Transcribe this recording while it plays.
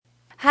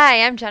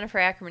Hi, I'm Jennifer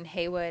Ackerman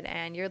Haywood,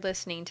 and you're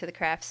listening to the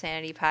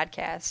CraftSanity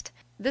podcast.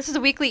 This is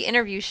a weekly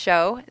interview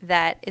show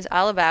that is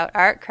all about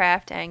art,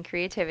 craft, and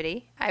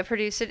creativity. I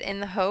produce it in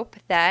the hope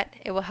that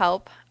it will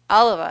help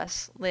all of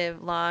us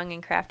live long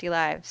and crafty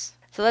lives.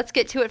 So let's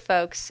get to it,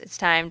 folks. It's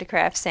time to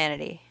craft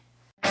sanity.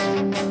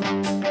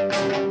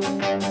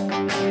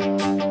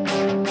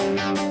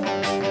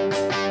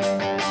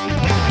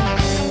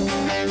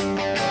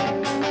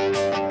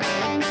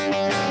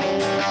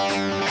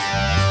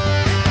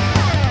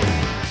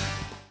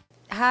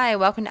 Hi,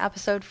 welcome to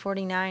episode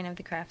 49 of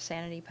the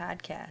CraftSanity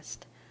podcast.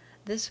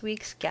 This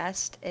week's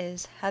guest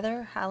is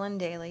Heather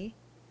Holland-Daly.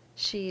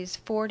 She's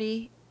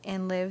 40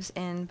 and lives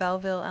in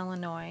Belleville,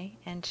 Illinois,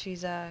 and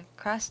she's a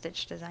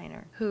cross-stitch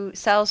designer who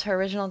sells her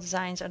original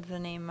designs under the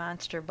name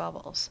Monster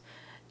Bubbles.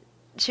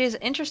 She has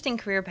an interesting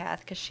career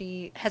path because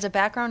she has a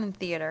background in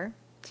theater,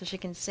 so she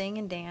can sing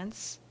and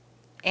dance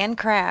and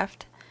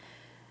craft.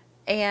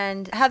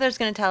 And Heather's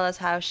going to tell us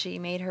how she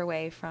made her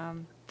way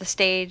from the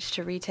stage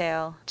to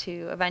retail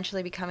to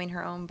eventually becoming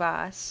her own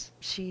boss.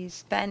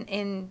 She's been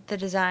in the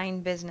design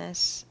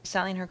business,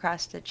 selling her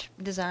cross-stitch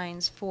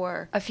designs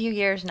for a few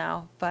years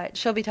now, but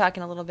she'll be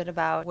talking a little bit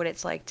about what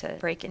it's like to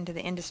break into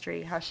the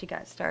industry, how she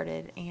got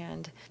started,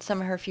 and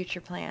some of her future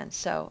plans.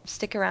 So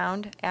stick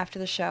around after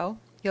the show.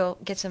 You'll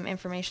get some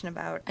information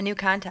about a new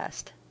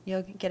contest.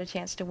 You'll get a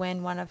chance to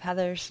win one of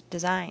Heather's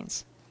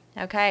designs.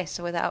 Okay,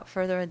 so without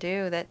further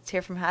ado, let's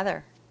hear from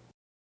Heather.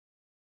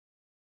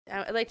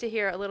 I'd like to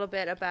hear a little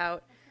bit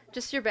about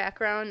just your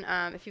background,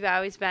 if you've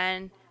always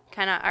been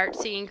kind of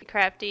artsy and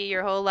crafty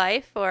your whole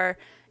life, or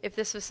if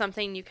this was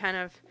something you kind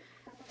of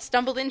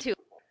stumbled into.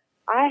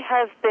 I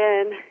have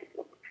been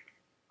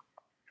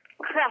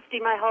crafty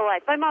my whole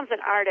life. My mom's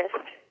an artist,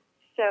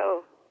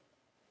 so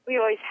we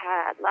always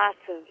had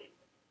lots of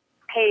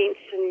paints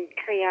and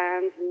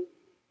crayons and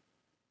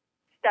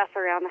stuff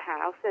around the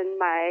house, and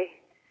my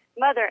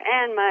mother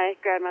and my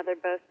grandmother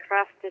both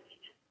cross-stitched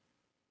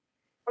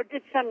or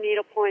did some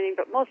needle pointing,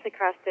 but mostly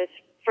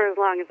cross-stitched for as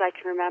long as I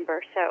can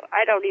remember. So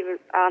I don't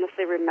even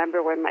honestly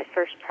remember when my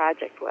first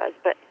project was,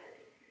 but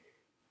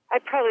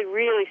I probably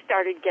really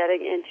started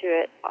getting into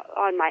it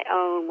on my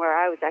own, where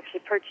I was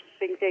actually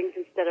purchasing things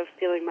instead of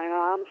stealing my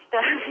mom's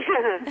stuff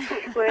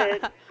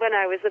when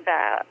I was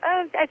about,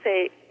 I'd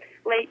say,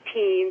 late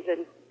teens,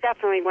 and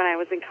definitely when I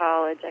was in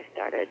college, I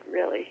started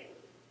really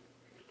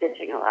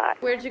stitching a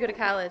lot. Where did you go to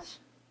college?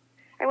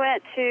 I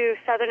went to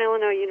Southern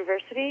Illinois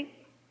University.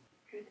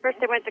 First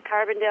I went to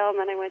Carbondale, and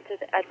then I went to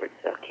the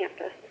Edwardsville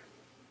campus.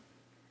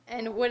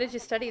 And what did you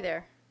study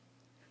there?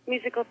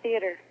 Musical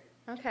theater.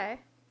 Okay.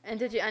 And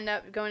did you end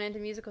up going into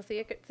musical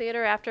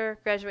theater after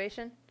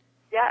graduation?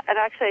 Yeah, and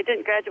actually I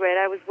didn't graduate.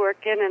 I was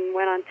working and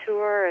went on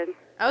tour. And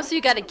Oh, so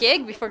you got a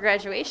gig before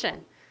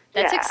graduation.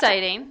 That's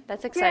exciting.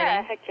 That's exciting.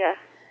 Yeah, heck yeah.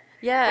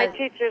 Yeah. My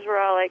teachers were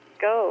all like,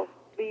 go,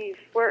 leave,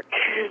 work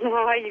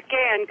while you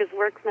can, because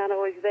work's not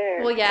always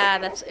there. Well,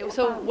 yeah,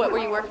 so what were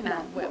you working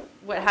on?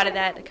 How did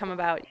that come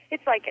about?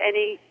 It's like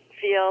any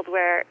field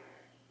where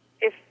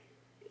if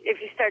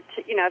you start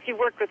to, if you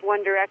work with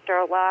one director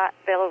a lot,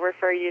 they'll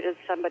refer you to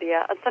somebody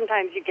else. And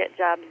sometimes you get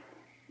jobs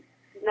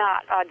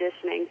not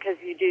auditioning because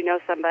you do know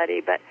somebody,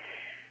 but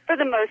for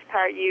the most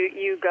part,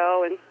 you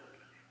go and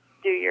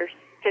do your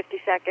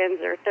 50 seconds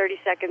or 30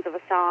 seconds of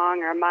a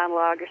song or a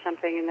monologue or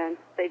something, and then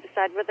they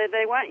decide whether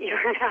they want you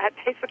or not,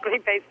 basically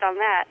based on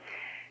that.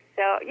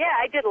 So, yeah,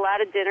 I did a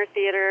lot of dinner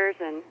theaters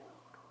and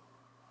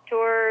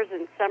tours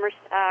and summer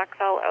stocks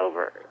all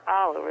over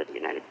the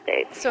United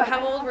States. So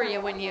how old were you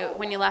when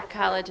you left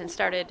college and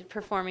started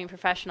performing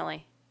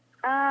professionally?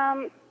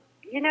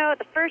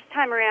 The first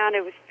time around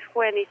I was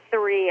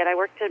 23, and I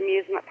worked at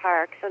amusement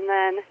parks, and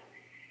then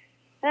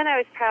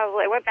I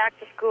went back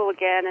to school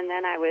again, and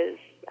then I was,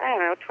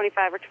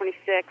 25 or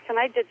 26, and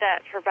I did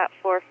that for about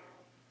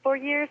four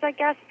years, I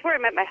guess. That's where I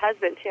met my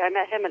husband, too. I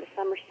met him at a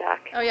summer stock.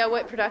 Oh, yeah,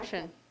 what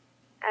production?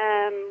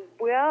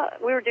 Well,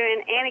 we were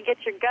doing Annie Get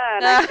Your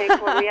Gun, I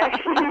think, when we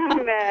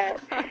actually met.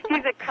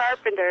 He's a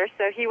carpenter,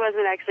 so he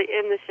wasn't actually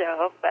in the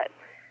show, but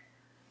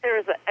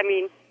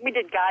we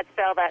did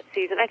Godspell that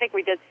season. I think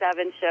we did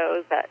 7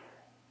 shows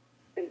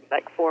in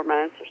like 4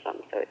 months or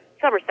something, so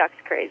summer stock's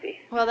crazy.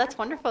 Well, that's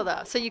wonderful,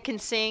 though. So you can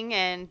sing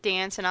and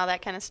dance and all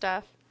that kind of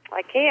stuff?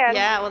 I can.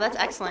 Yeah, well, that's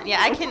excellent.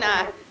 Yeah, I can,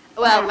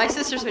 well, my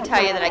sisters would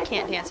tell you that I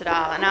can't dance at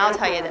all, and I'll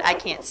tell you that I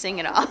can't sing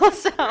at all.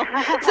 So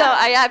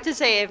I have to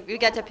say, if we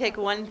got to pick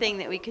one thing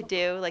that we could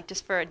do, like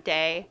just for a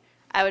day,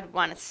 I would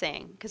want to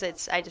sing, because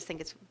I just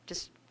think it's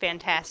just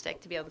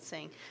fantastic to be able to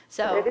sing.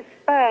 So it is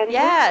fun.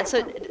 Yeah,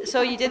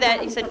 so you did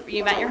that. You said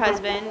you met your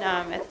husband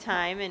at the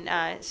time,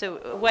 and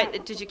so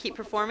what did you keep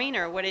performing,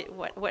 or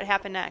what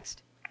happened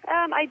next?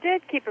 I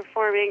did keep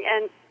performing,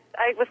 and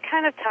I was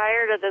kind of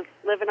tired of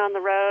living on the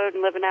road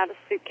and living out of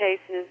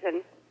suitcases.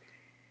 And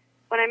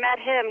when I met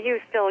him, he was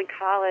still in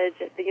college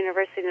at the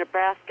University of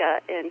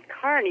Nebraska in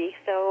Kearney,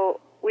 so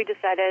we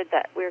decided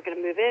that we were going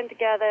to move in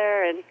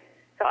together. And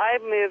so I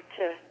moved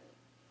to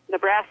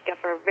Nebraska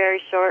for a very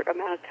short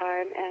amount of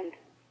time and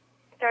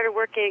started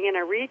working in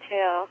a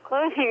retail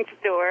clothing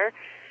store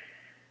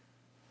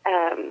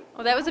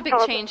Well, that was a big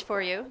called, change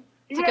for you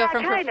to go yeah,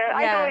 from kind of. yeah.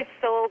 I've always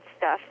sold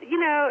stuff.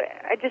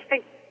 I just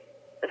think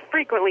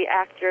frequently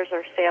actors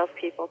are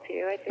salespeople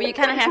too. I think. Well, you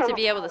kind of have to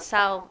be able to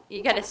sell.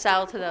 You got to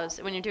sell to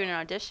those when you're doing an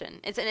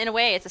audition. It's in a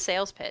way, it's a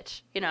sales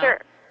pitch.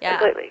 Sure, Yeah.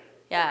 completely.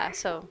 Yeah.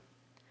 So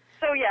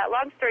yeah,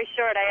 long story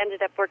short, I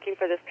ended up working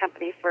for this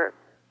company for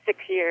 6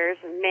 years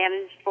and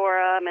managed for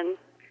them and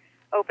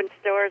opened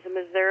stores in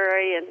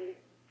Missouri and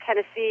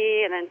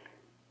Tennessee and then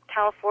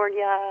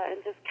California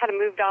and just kind of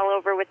moved all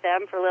over with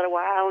them for a little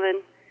while.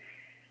 And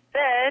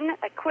then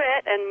I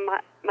quit, and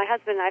my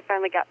husband and I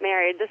finally got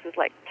married. This was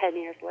like 10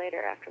 years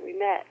later after we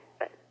met.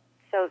 But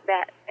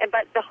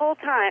the whole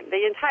time,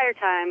 the entire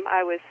time,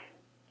 I was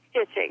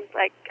stitching.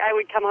 Like, I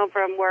would come home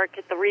from work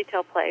at the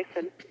retail place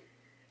and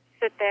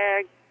sit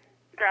there,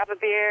 grab a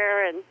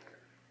beer, and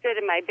sit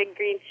in my big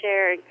green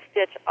chair and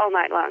stitch all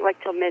night long,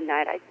 like till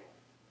midnight.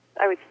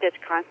 I would stitch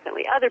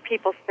constantly. Other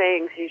people's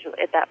things usually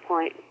at that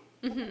point.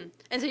 Mm-hmm.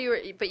 And so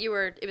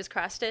it was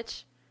cross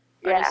stitch?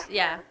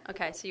 Yeah.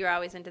 Okay, so you were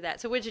always into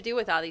that. So what did you do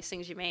with all these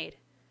things you made?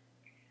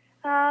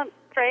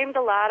 Framed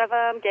a lot of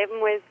them, gave them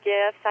away as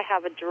gifts. I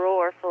have a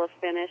drawer full of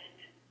finished,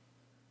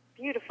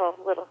 beautiful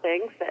little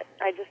things that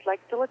I just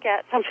like to look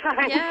at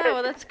sometimes. Yeah,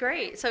 well, that's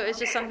great. So it's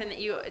just something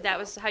that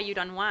was how you'd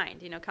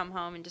unwind, come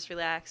home and just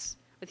relax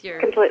with your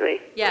Completely.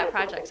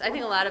 projects. I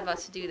think a lot of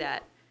us do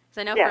that. Because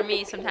I know for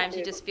me, sometimes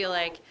you just feel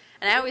like,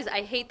 and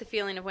I hate the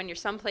feeling of when you're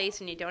someplace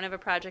and you don't have a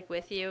project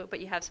with you, but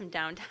you have some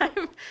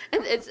downtime.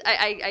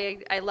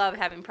 I love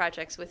having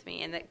projects with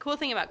me. And the cool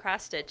thing about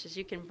cross stitch is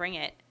you can bring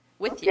it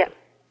with you. Yep.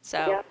 So,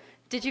 Yep.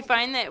 Did you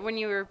find that when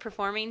you were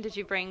performing, did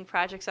you bring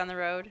projects on the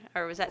road,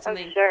 or was that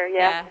something? Oh, sure.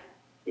 Yeah.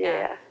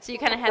 So you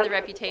kind of had the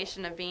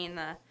reputation of being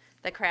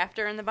the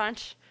crafter in the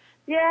bunch.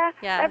 Yeah.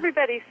 Yeah.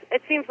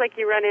 It seems like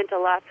you run into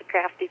lots of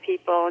crafty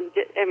people, and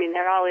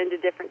they're all into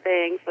different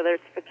things, whether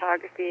it's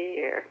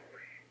photography or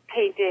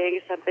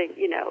painting or something,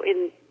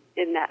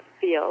 in that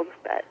field.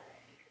 But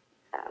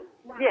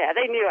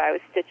they knew I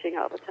was stitching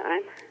all the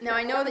time. Now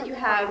I know that you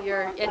have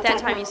at that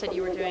time you said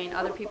you were doing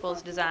other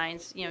people's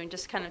designs,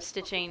 just kind of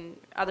stitching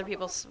other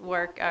people's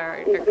work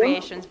or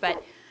creations.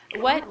 But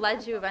what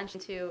led you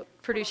eventually to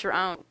produce your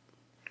own?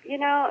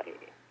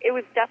 It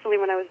was definitely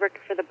when I was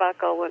working for the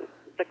Buckle,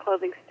 the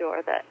clothing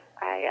store, that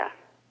I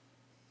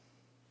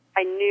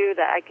knew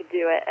that I could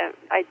do it. And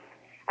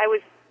I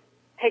was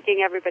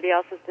taking everybody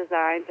else's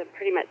designs and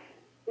pretty much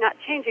not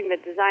changing the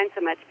design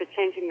so much, but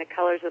changing the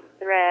colors of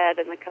the thread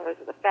and the colors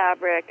of the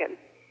fabric. And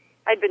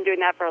I'd been doing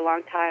that for a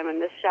long time.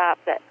 And this shop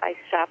that I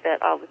shop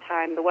at all the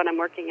time, the one I'm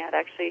working at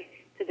actually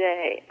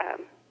today,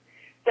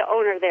 the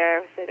owner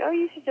there said, "Oh,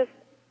 you should just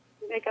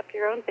make up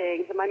your own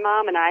things." And my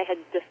mom and I had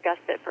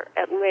discussed it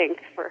at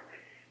length for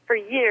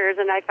years,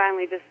 and I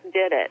finally just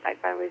did it. I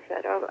finally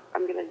said, "Oh,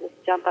 I'm going to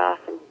just jump off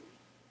and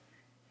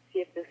see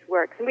if this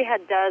works." And we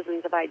had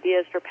dozens of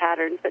ideas for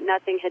patterns, but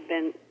nothing had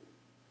been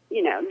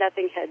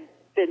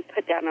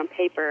put down on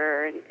paper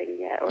or anything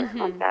yet, or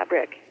on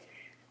fabric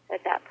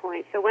at that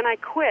point. So when I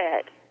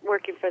quit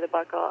working for the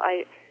Buckle,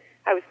 I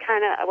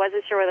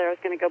wasn't sure whether I was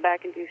going to go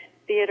back and do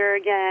theater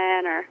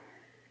again, or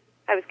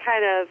I was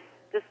kind of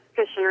just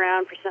fishing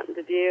around for something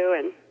to do,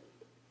 and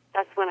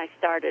that's when I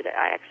started.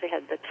 I actually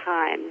had the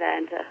time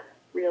then to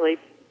really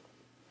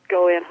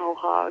go in whole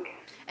hog.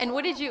 And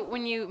what did you,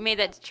 when you made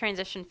that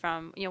transition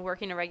from,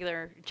 working a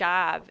regular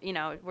job,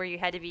 where you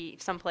had to be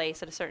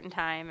someplace at a certain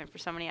time and for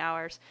so many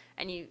hours,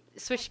 and you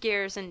switched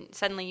gears and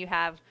suddenly you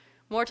have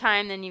more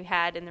time than you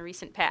had in the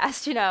recent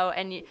past,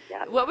 and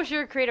what was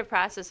your creative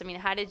process? I mean,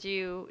 how did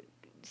you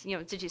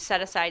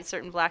set aside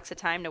certain blocks of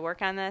time to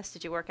work on this?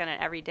 Did you work on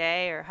it every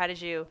day, or how did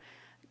you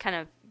kind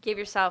of give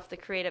yourself the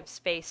creative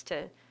space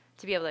to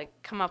be able to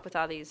come up with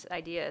all these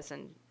ideas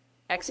and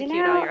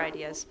execute all your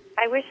ideas?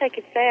 I wish I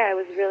could say I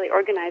was really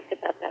organized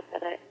about that,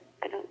 but I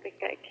don't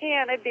think I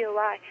can. It'd be a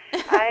lie.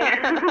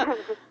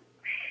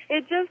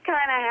 It just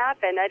kind of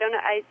happened. I don't know.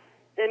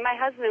 And my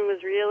husband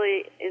was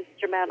really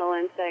instrumental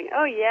in saying,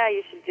 "Oh yeah,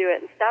 you should do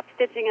it, and stop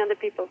stitching other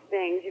people's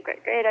things. You've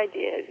got great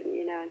ideas,"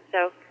 and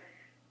so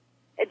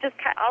it just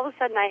all of a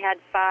sudden I had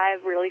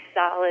 5 really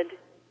solid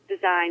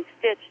designs,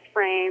 stitched,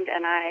 framed,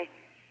 and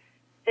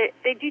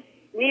they do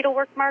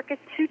needlework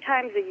markets 2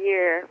 times a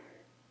year,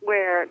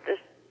 where the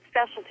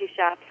specialty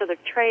shops, so the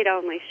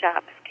trade-only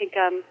shops, can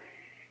come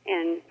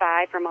and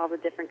buy from all the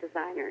different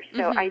designers.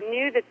 So I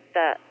knew that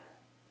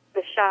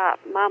the shop,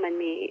 Mom and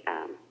Me,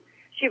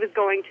 she was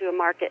going to a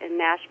market in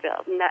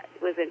Nashville, and that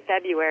was in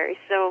February.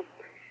 So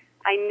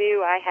I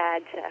knew I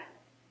had to.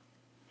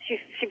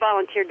 She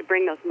volunteered to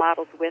bring those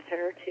models with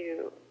her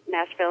to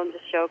Nashville and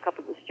just show a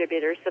couple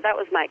distributors. So that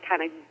was my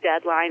kind of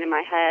deadline in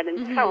my head.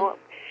 And so,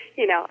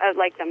 at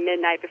like the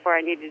midnight before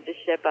I needed to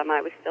ship them,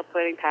 I was still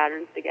putting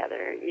patterns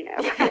together,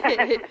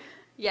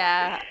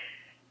 Yeah.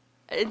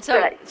 And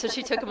so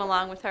she took them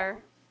along with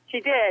her?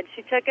 She did.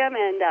 She took them,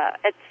 and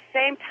at the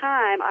same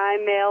time, I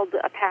mailed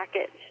a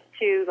package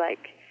to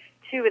like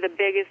 2 of the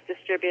biggest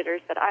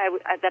distributors that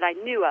I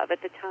knew of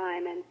at the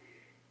time, and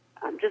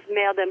just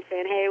mailed them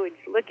saying, "Hey, would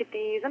you look at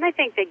these?" And I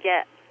think they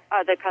get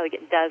they probably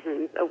get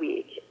dozens a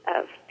week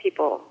of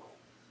people,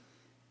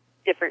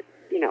 different,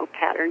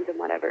 patterns and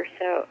whatever.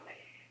 So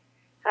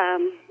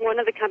one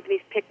of the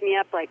companies picked me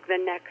up like the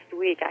next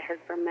week. I heard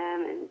from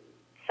them, and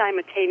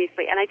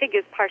simultaneously, and I think it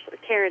was partially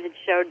Karen had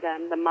showed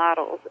them the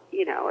models,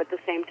 at the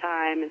same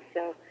time, and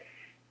so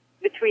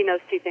between those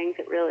two things,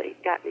 it really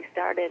got me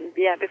started. And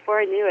yeah, before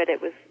I knew it,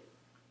 it was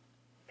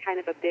kind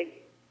of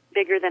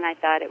bigger than I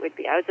thought it would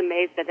be. I was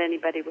amazed that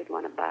anybody would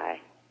want to buy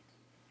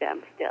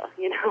them still.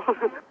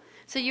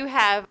 So you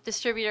have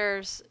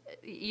distributors,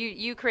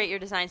 you create your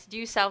designs. Do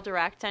you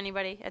self-direct to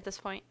anybody at this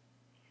point?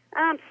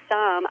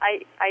 Some.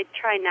 I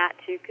try not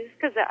to,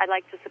 because I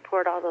like to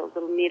support all those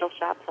little needle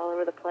shops all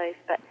over the place.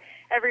 But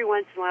every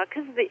once in a while,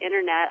 because of the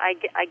internet,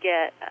 I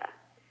get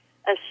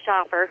a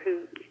shopper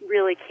who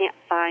really can't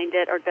find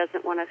it or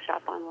doesn't want to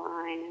shop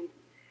online, and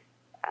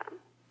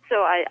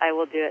so I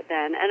will do it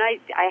then. And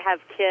I have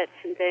kits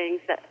and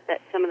things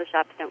that some of the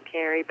shops don't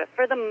carry, but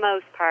for the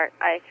most part,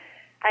 I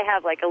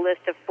have like a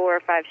list of 4 or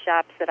 5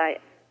 shops that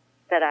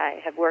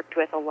I have worked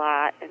with a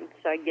lot, and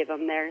so I give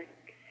them their,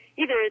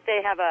 either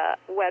they have a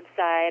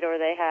website or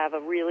they have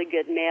a really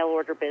good mail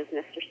order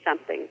business or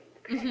something.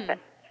 Mm-hmm.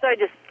 So I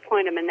just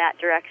point them in that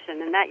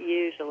direction, and that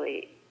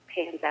usually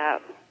pans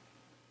out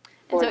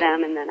for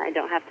them, and then I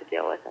don't have to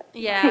deal with it.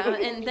 Yeah,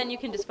 and then you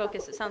can just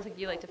focus. It sounds like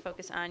you like to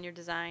focus on your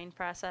design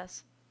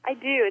process. I do.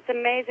 It's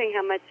amazing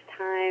how much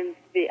time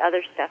the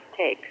other stuff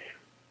takes.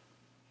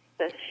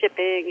 The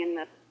shipping and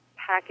the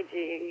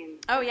packaging.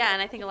 And oh, yeah,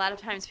 and I think a lot of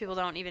times people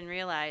don't even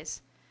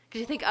realize.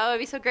 Because you think, oh, it'd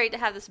be so great to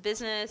have this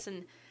business,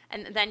 and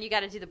then you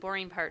got to do the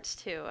boring parts,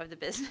 too, of the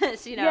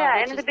business,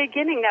 Yeah, and in the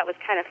beginning that was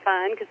kind of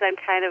fun, because I'm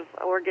kind of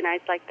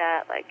organized like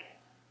that, like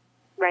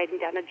writing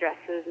down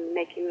addresses and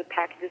making the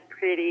packages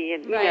pretty,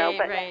 and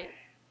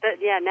but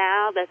yeah,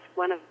 now that's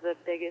one of the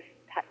biggest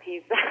pet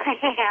peeves that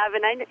I have,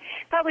 and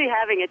probably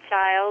having a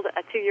child,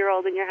 a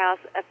 2-year-old in your house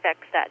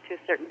affects that to a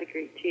certain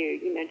degree too.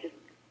 Just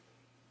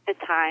the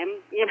time,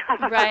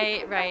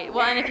 Right.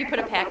 Well, and if you put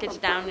a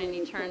package down and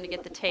you turn to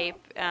get the tape,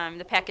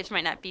 the package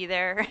might not be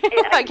there.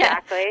 Yeah,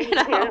 exactly.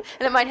 And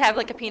it might have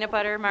like a peanut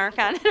butter mark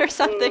on it or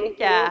something.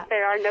 Mm-hmm. Yeah.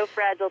 There are no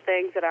fragile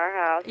things at our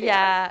house.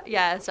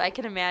 Yeah. So I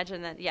can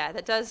imagine that. Yeah,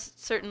 that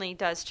certainly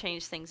does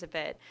change things a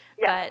bit.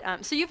 Yeah.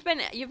 But so you've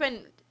been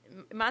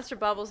Monster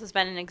Bubbles has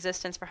been in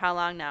existence for how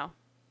long now?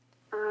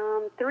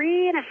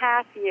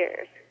 3.5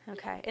 years.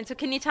 Okay. And so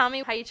can you tell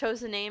me how you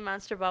chose the name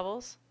Monster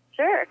Bubbles?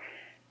 Sure.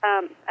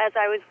 As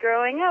I was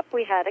growing up,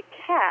 we had a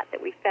cat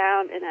that we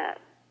found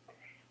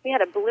we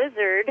had a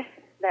blizzard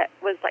that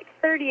was like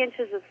 30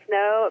 inches of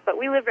snow, but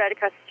we lived right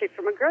across the street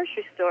from a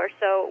grocery store,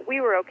 so we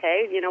were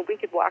okay. We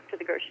could walk to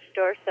the grocery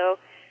store. So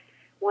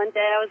one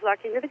day I was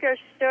walking to the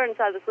grocery store and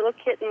saw this little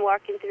kitten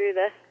walking through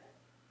the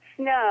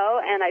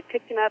snow, and I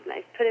picked him up and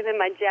I put him in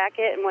my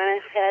jacket and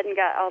went ahead and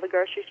got all the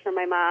groceries for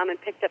my mom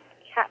and picked up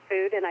cat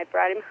food, and I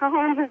brought him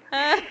home.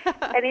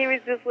 And he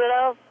was this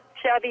little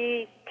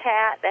chubby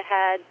cat that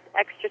had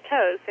extra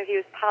toes, so he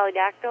was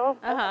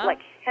polydactyl, like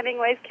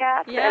Hemingway's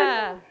cat.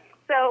 Yeah. And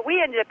so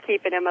we ended up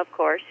keeping him, of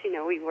course.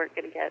 We weren't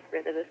going to get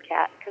rid of this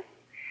cat because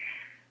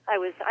I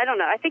don't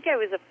know, I think I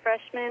was a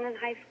freshman in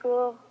high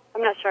school.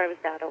 I'm not sure I was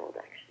that old,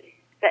 actually.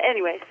 But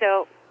anyway,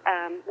 so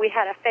we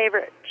had a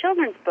favorite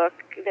children's book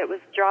that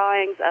was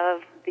drawings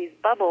of these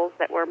bubbles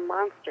that were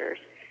monsters,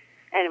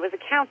 and it was a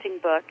counting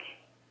book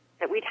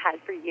that we'd had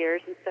for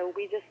years, and so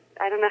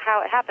I don't know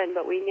how it happened,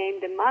 but we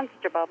named him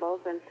Monster Bubbles,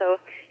 and so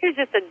he was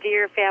just a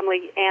dear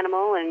family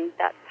animal, and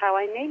that's how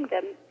I named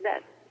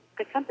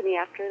the company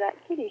after that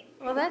kitty.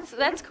 Well,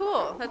 that's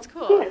cool. That's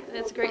cool.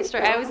 That's a great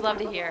story. I always love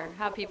to hear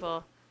how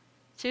people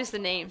choose the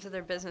names of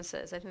their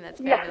businesses. I think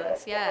that's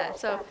fabulous. Yeah.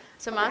 So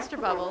Monster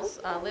Bubbles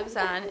lives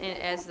on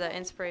as the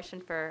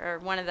inspiration or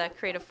one of the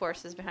creative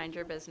forces behind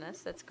your business.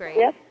 That's great.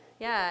 Yep.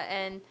 Yeah,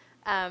 and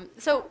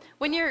so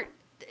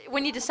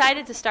when you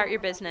decided to start your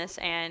business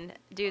and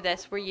do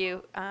this, were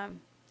you?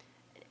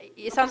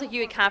 It sounds like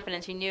you had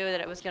confidence. You knew that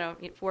it was going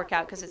to work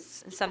out because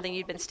it's something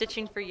you'd been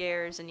stitching for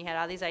years, and you had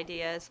all these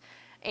ideas.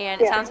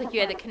 And it sounds like you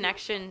had a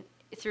connection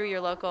through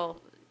your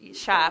local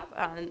shop.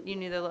 You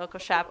knew the local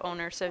shop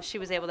owner, so she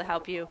was able to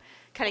help you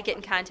kind of get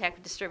in contact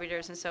with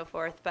distributors and so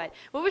forth. But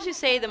what would you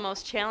say the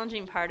most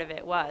challenging part of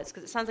it was?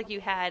 Because it sounds like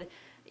you had,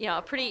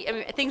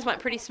 things went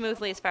pretty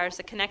smoothly as far as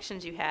the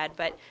connections you had.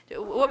 But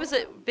what was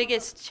the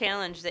biggest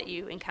challenge that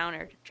you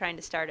encountered trying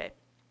to start it?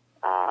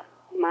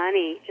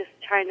 Money. Just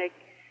trying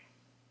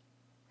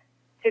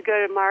to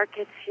go to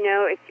markets.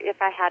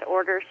 If I had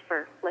orders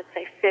for, let's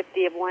say,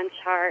 50 of one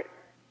chart,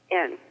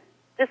 and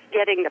just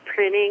getting the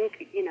printing,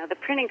 the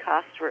printing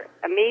costs were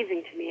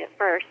amazing to me at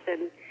first,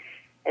 and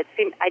it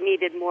seemed I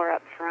needed more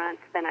up front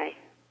than I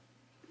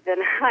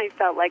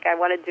felt like I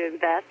wanted to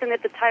invest. And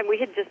at the time, we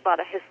had just bought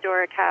a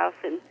historic house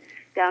in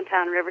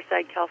downtown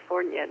Riverside,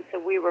 California, and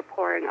so we were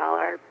pouring all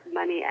our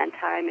money and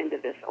time into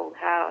this old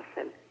house.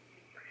 And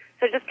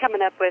so just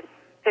coming up with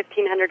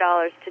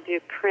 $1,500 to do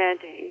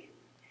printing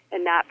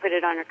and not put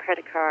it on a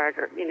credit card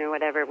or,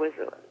 whatever was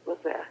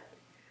a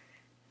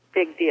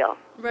big deal.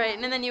 Right,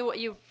 and then you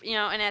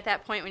and at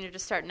that point when you're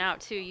just starting out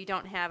too, you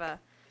don't have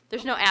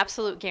there's no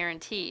absolute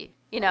guarantee.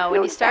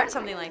 When you start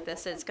something like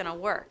this, it's going to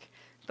work.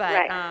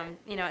 But, Right.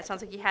 it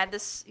sounds like you had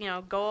this,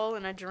 goal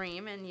and a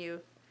dream, and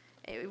you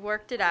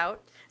worked it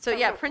out. So,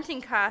 yeah,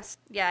 printing costs,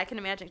 yeah, I can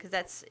imagine,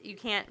 because you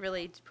can't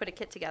really put a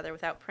kit together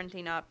without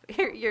printing up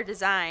your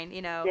design,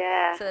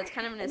 Yeah. So that's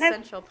kind of an And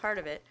essential part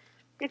of it.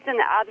 it's an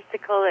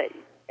obstacle that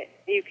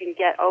you can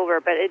get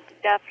over, but it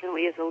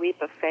definitely is a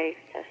leap of faith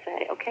to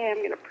say, okay, I'm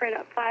going to print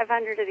up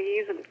 500 of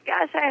these, and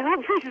gosh, I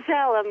hope to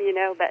sell them,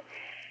 but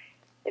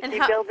if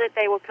you build it,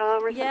 they will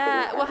come or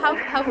Yeah, something. well,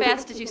 how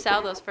fast did you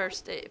sell those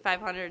first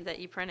 500 that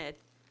you printed?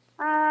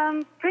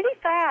 Pretty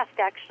fast,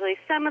 actually.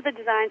 Some of the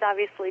designs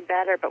obviously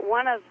better, but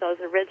one of those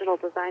original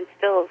designs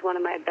still is one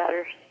of my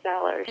better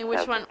sellers. And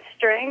which one?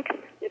 Strength.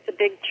 It's a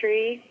big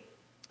tree.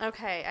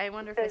 Okay, I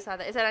wonder if I saw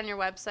that. Is that on your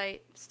website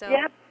still?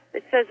 Yep.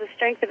 It says the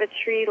strength of a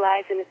tree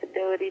lies in its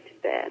ability to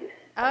bend.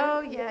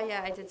 Oh,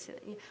 yeah, I did see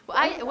that. Yeah.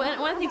 Well,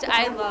 one of the things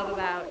I love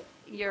about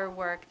your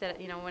work that,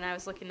 when I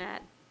was looking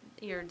at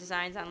your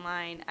designs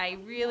online, I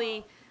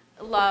really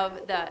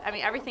love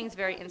everything's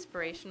very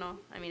inspirational.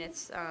 I mean,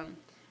 it's,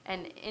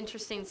 and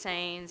interesting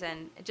sayings,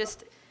 and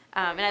just,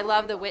 and I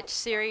love the witch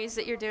series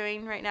that you're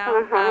doing right now,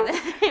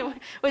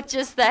 with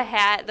just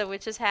the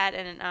witch's hat,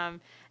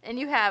 and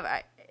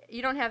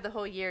you don't have the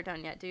whole year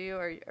done yet, do you,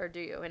 or do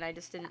you? And I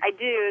just didn't. I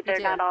do. They're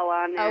not all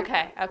on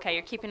there. Okay,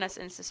 you're keeping us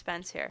in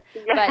suspense here.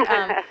 But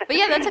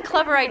yeah, that's a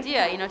clever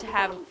idea, to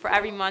have for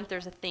every month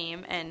there's a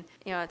theme, and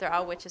they're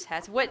all witches'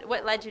 hats. What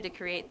led you to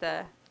create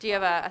do you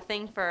have a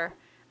thing for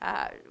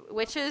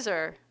witches,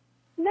 or?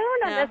 No,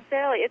 not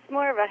necessarily. It's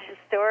more of a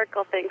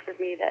historical thing for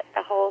me, that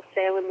the whole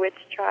Salem witch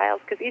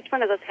trials, because each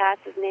one of those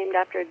hats is named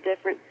after a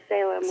different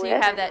Salem witch. So you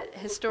have that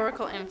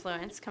historical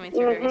influence coming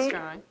through very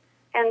strong.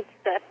 And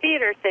the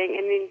theater thing,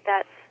 I mean,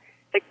 that's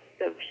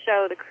the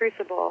show, The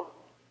Crucible,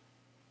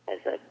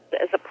 as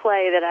a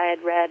play that I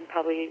had read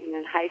probably even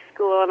in high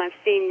school, and I've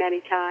seen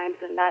many times,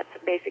 and that's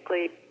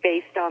basically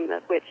based on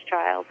the witch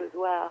trials as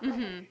well.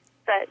 Mm-hmm.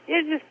 But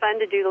it's just fun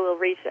to do the little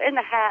research. And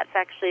the hats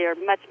actually are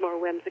much more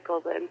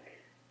whimsical than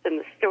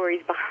the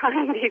stories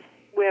behind these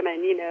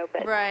women,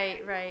 But,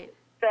 right.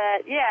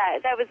 But, yeah,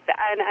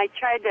 and I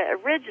tried to,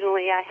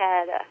 originally I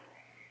had,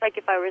 like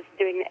if I was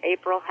doing the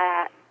April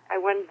hat, I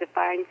wanted to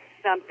find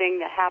something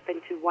that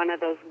happened to one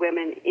of those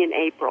women in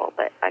April,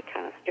 but I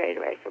kind of strayed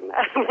away from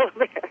that a little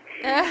bit.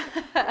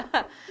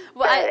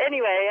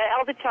 Anyway,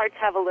 all the charts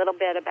have a little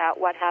bit about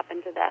what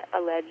happened to that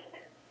alleged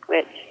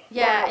witch.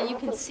 Yeah, and you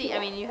can see,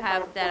 you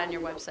have that on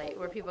your website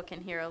where people can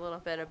hear a little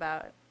bit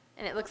about,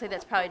 and it looks like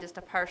that's probably just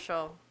a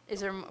partial. Is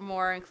there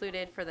more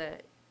included for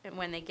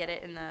when they get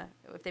it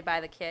if they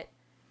buy the kit?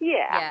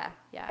 Yeah.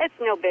 It's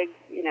no big,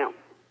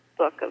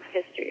 book of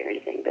history or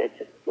anything, but it's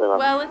just a little.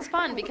 Well, it's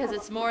fun because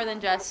it's more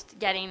than just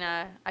getting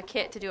a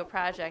kit to do a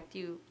project.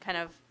 You kind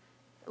of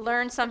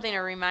learn something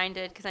or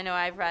reminded, because I know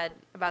I've read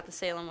about the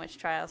Salem witch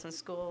trials in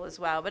school as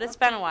well, but it's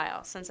been a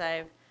while since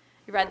I've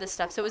read this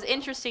stuff. So it was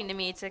interesting to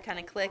me to kind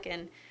of click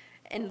and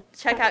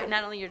check out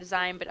not only your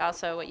design, but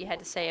also what you had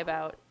to say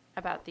about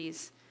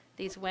these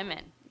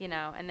women,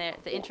 and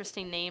the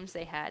interesting names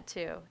they had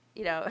too,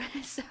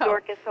 So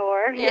Dorcas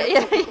Orr.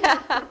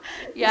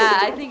 Yeah.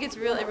 I think it's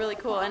really, really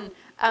cool. And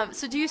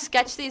so, do you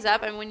sketch these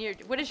up? And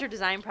what is your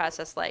design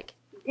process like?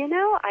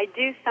 I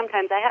do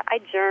sometimes. I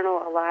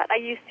journal a lot. I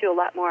used to a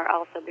lot more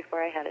also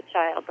before I had a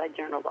child. I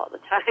journaled all the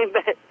time,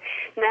 but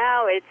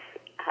now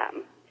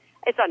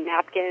it's on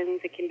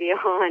napkins. It can be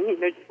on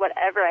just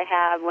whatever I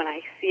have. When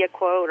I see a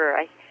quote or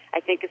I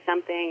think of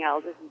something,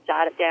 I'll just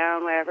jot it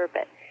down wherever.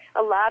 But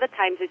a lot of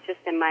times it's just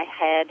in my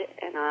head,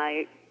 and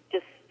I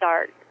just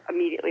start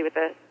immediately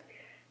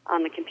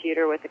on the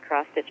computer with the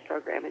cross-stitch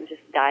program and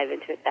just dive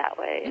into it that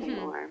way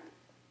anymore.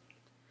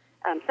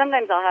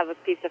 Sometimes I'll have a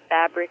piece of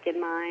fabric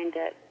in mind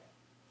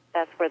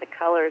that's where the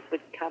colors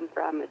would come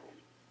from.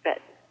 But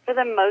for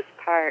the most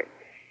part,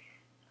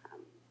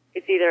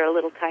 it's either a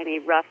little tiny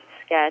rough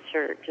sketch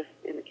or just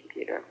in the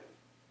computer.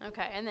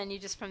 Okay, and then you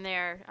just from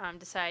there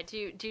decide. Do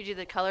you do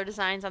the color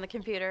designs on the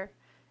computer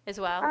as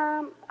well?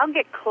 I'll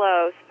get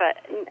close, but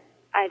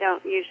I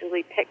don't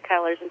usually pick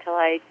colors until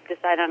I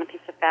decide on a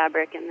piece of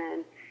fabric,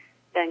 and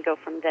then go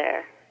from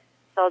there.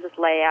 So I'll just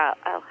lay out.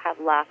 I'll have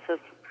lots of.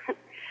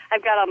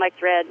 I've got all my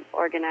thread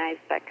organized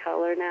by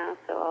color now,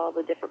 so all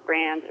the different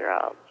brands are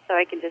all. So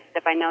I can just,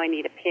 if I know I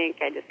need a pink,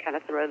 I just kind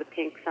of throw the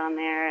pinks on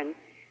there and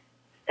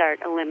start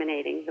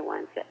eliminating the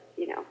ones that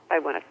if I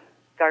want a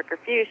darker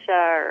fuchsia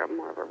or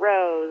more of a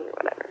rose or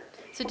whatever.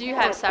 So do you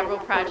have several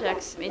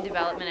projects in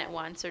development at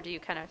once, or do you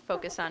kind of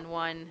focus on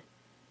one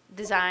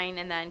design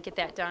and then get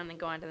that done and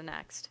go on to the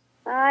next?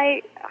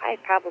 I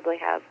probably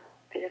have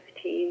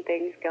 15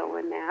 things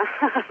going now.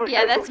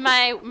 Yeah, that's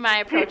my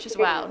approach as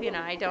well.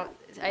 I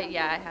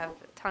have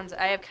tons.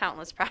 I have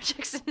countless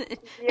projects.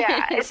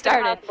 It's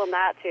impossible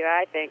not to.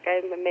 I think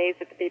I'm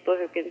amazed at the people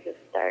who can just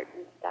start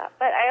and stop.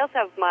 But I also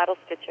have model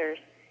stitchers.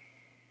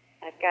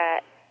 I've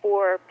got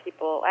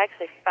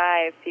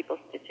 5 people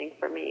stitching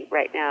for me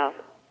right now,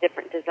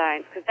 different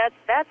designs. Because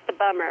that's the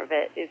bummer of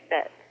it, is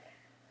that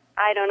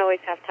I don't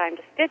always have time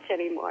to stitch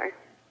anymore.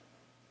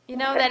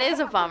 That is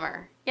a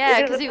bummer. Yeah,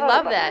 It is because a you total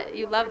love bummer. that.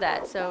 You love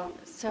that. So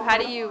how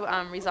do you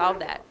resolve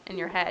that in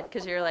your head?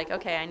 Because you're like,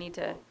 okay, I need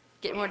to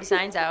get more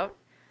designs out.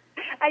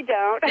 I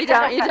don't. You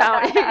don't. You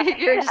don't.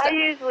 You're just. I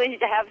usually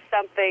have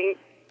something,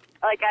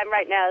 like I'm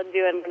right now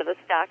doing one of the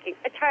stockings.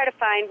 I try to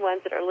find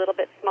ones that are a little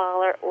bit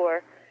smaller,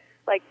 or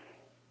like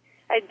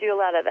I do a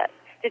lot of that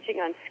stitching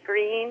on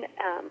screen.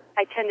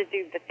 I tend to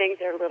do the things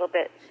that are a little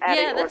bit out of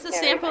the Yeah, that's the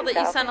ordinary sample that you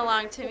myself. sent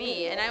along to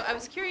me, and I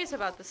was curious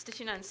about the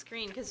stitching on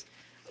screen because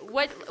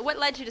what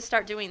led you to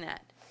start doing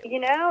that?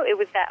 It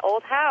was that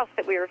old house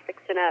that we were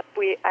fixing up.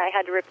 I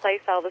had to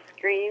replace all the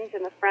screens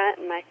in the front,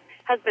 and my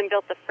husband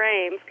built the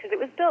frames because it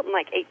was built in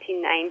like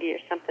 1890 or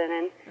something,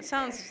 and It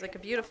sounds like a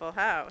beautiful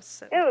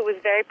house. it was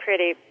very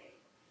pretty.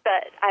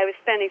 But I was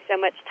spending so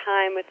much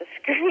time with the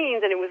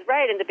screens, and it was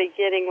right in the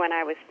beginning when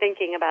I was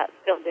thinking about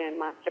still doing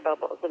Monster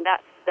Bubbles, and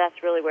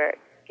that's really where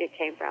it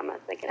came from. I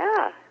was thinking,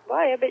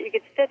 boy, I bet you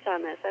could stitch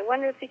on this. I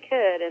wonder if you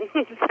could, and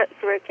that's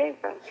where it came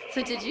from.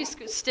 So did you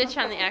stitch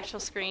on the actual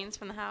screens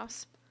from the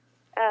house?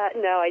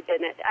 No, I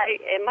didn't.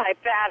 In my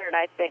pattern,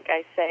 I think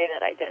I say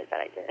that I did,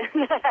 but I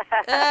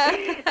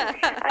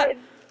didn't.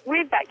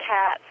 We've got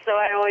cats, so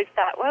I always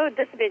thought, well,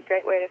 this would be a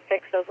great way to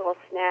fix those little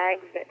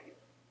snags that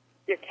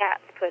your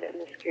cats put in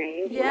the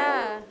screen.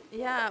 Yeah.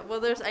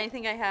 Well, I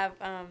think I have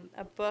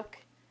a book.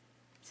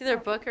 It's either a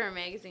book or a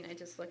magazine I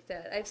just looked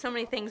at. I have so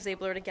many things they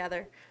blur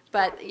together.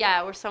 But,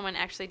 yeah, where someone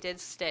actually did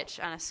stitch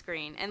on a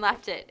screen and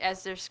left it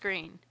as their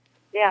screen.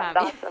 Yeah,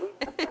 it's awesome.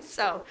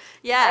 So,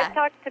 yeah. I've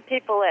talked to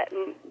people at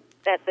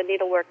the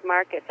needlework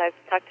markets. I've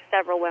talked to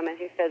several women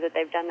who said that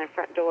they've done their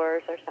front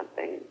doors or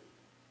something.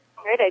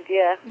 Great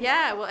idea.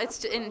 Yeah, well, it's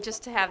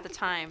just to have the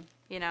time,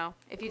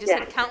 If you just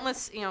had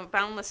countless,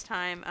 boundless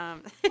time,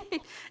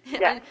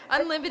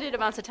 unlimited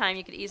amounts of time,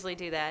 you could easily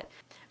do that.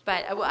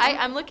 But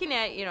I'm looking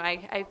at,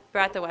 I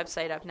brought the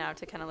website up now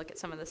to kind of look at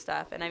some of the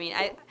stuff. And, I mean,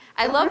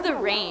 I love the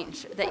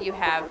range that you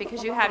have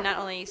because you have not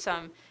only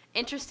some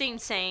interesting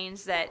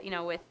sayings that,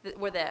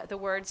 where the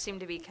words seem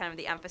to be kind of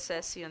the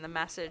emphasis, the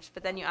message,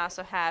 but then you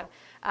also have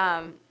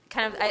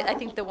kind of, I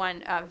think the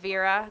one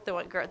Vera,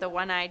 the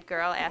one-eyed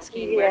girl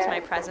asking, "Where's my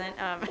present?"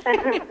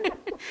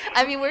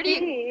 I mean, where do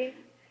you?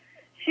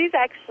 She's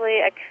actually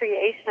a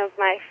creation of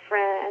my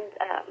friend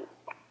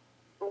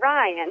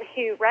Ryan.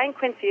 Ryan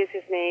Quincy is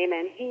his name,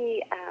 and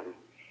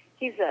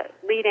he's a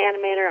lead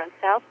animator on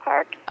South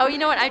Park. Oh, you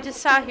know what? I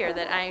just saw here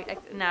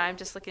that now I'm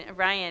just looking at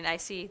Ryan. I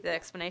see the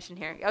explanation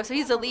here. Oh, so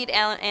he's the lead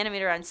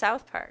animator on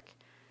South Park.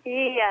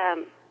 He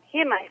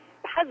and my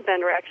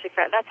husband were actually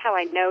friends. That's how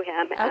I know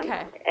him.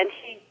 Okay. And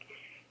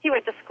he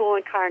went to school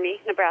in Kearney,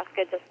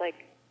 Nebraska, just like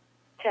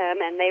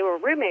Tim, and they were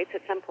roommates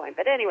at some point.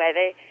 But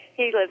anyway,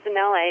 he lives in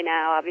L.A.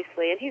 now,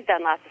 obviously, and he's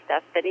done lots of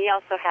stuff. But he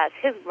also has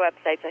his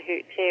website's a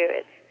hoot too.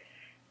 It's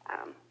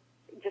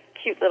just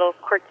cute little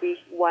quirky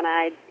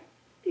one-eyed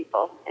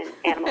people and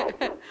animals.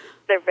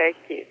 They're very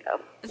cute, though.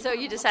 So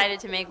you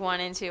decided to make one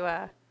into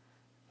a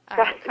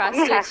cross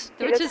stitch,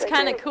 which is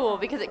kind of cool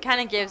because it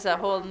kind of gives a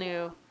whole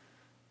new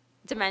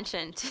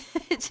dimension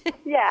to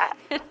yeah.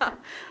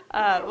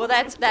 Well,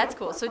 that's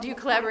cool. So do you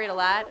collaborate a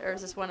lot, or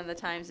is this one of the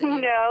times that you...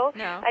 No,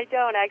 I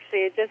don't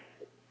actually.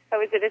 I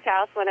was at his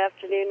house one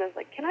afternoon, and I was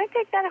like, "Can I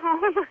take that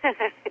home?"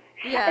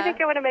 Yeah. I think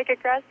I want to make a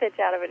cross stitch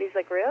out of it. He's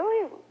like,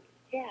 "Really?"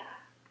 Yeah.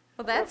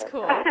 Well, that's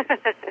cool.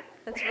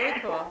 That's really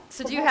cool.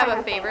 So do you have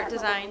a favorite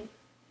design?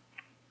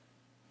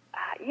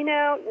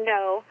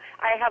 No.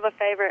 I have a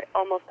favorite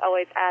almost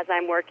always as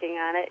I'm working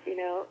on it.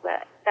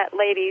 That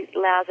lady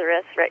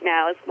Lazarus right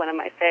now is one of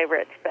my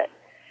favorites, but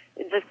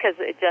just because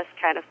it just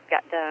kind of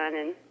got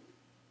done.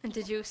 And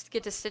did you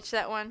get to stitch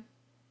that one?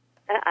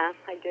 I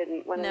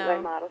didn't. One of my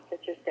model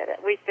stitchers did it.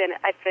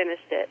 I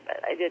finished it,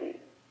 but I didn't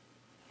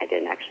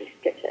actually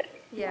stitch it.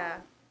 Yeah.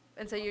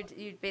 And so you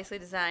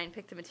basically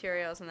pick the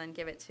materials, and then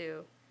give it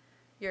to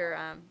your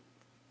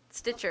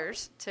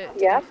stitchers to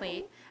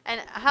complete.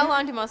 And how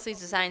long do most of these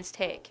designs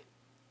take?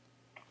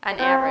 On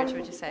average,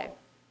 would you say?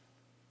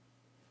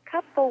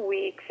 Couple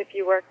weeks if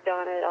you worked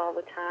on it all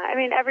the time. I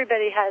mean,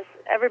 everybody's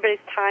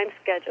time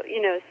schedule,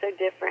 is so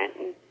different.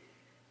 And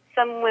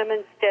some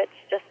women stitch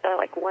just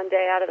like one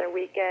day out of their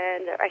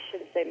weekend, or I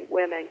shouldn't say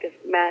women, because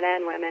men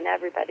and women,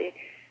 everybody.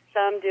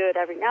 Some do it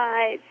every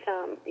night.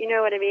 Some, you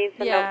know what I mean.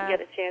 Some don't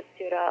get a chance to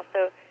do it all.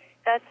 So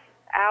that's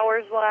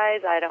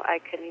hours-wise. I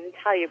couldn't even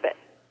tell you, but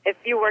if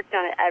you worked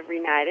on it every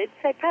night, I'd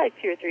say probably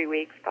 2 or 3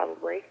 weeks,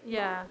 probably.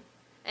 Yeah.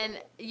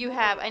 And you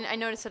have, I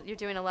noticed that you're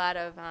doing a lot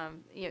of,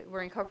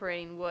 we're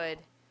incorporating wood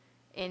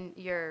in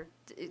your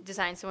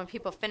design. So when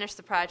people finish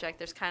the project,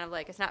 there's kind of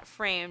like, it's not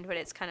framed, but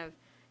it's kind of,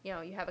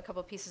 you have a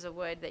couple pieces of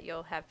wood that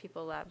you'll have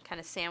people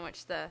kind of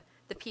sandwich the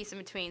piece in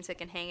between so they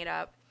can hang it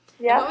up.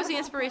 Yeah. What was the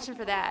inspiration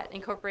for that,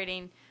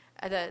 incorporating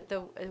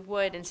the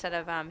wood instead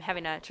of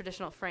having a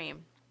traditional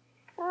frame?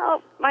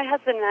 Well, my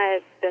husband and I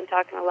have been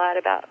talking a lot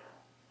about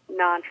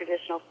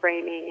non-traditional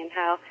framing and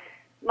how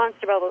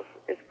Monster Bubbles,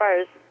 as far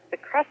as the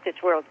cross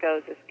stitch world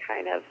goes, is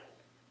kind of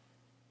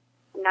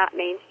not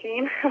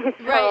mainstream.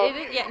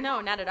 Right.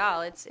 No, not at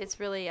all. It's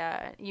really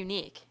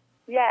unique.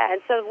 Yeah,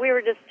 and so we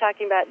were just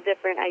talking about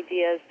different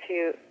ideas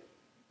to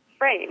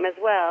frame as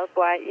well.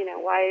 Why,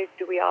 why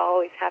do we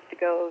always have to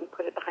go and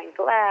put it behind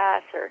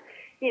glass or,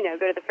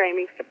 go to the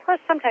framing? So plus,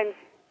 sometimes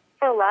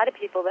for a lot of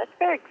people, that's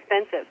very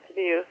expensive to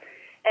do.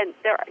 And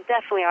there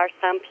definitely are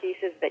some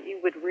pieces that you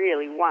would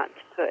really want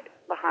to put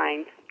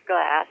behind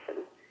glass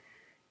and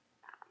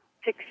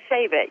to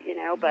save it,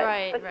 But,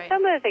 Right, but right.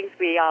 some of the things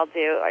we all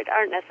do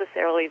aren't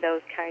necessarily those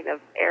kind of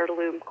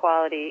heirloom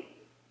quality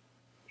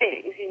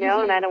things,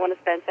 Mm-hmm. And I don't want to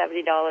spend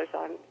 $70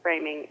 on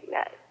framing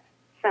that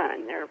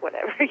sun or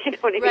whatever, you know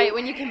what I mean? Right,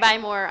 when you can buy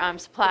more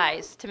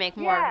supplies to make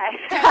more Yeah,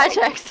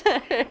 projects.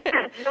 the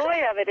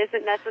joy of it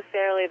isn't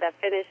necessarily the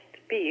finished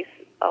piece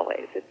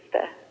always. It's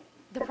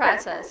The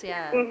process,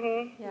 yeah.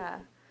 Mm-hmm. Yeah.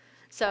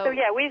 So So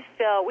yeah,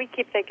 we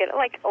keep thinking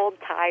like old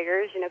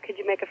tires. Could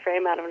you make a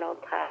frame out of an old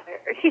tire?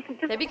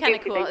 that'd be kind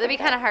of cool. That'd be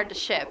kind of hard to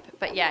ship,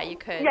 but yeah, you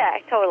could. Yeah,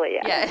 totally.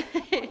 Yeah.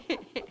 Yeah.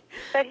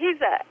 But he's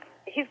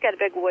got a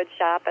big wood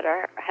shop at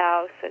our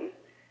house, and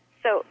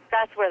so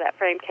that's where that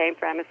frame came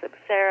from. Is that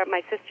Sarah,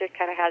 my sister,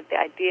 kind of had the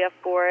idea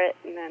for it,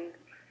 and then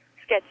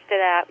sketched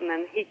it out, and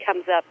then he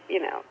comes up,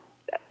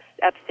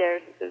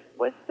 upstairs and says,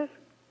 "What's this?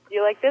 Do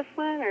you like this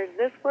one, or does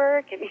this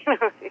work?" And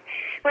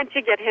once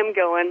you get him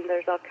going,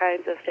 there's all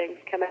kinds of things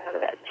come out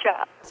of that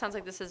shop. Sounds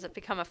like this has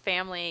become a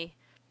family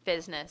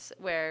business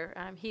where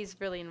he's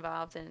really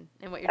involved in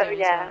what you're Oh doing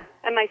yeah, as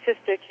well. and my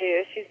sister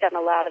too. She's done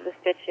a lot of the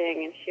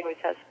stitching, and she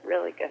always has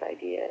really good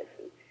ideas.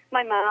 And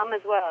my mom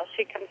as well.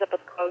 She comes up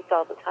with quotes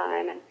all the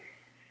time, and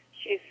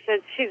she's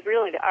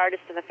really the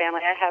artist in the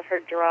family. I have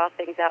her draw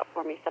things out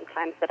for me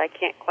sometimes that I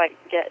can't quite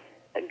get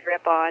a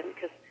grip on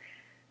because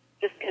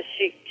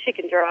she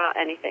can draw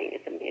anything.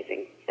 It's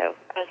amazing. So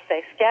I'll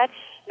say, sketch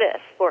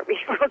this for me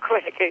real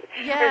quick,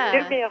 Yeah.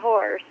 or do me a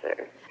horse,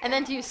 or. And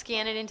then do you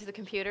scan it into the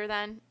computer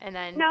then? And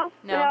then No,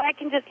 I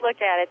can just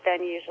look at it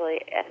then usually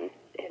and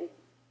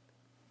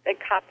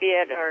copy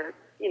it, or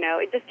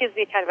it just gives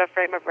me kind of a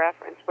frame of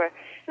reference. And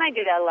I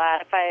do that a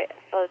lot.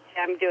 Let's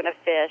say I'm doing a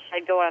fish, I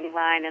go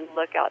online and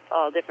look at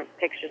all different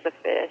pictures of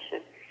fish,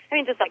 and I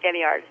mean just like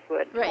any artist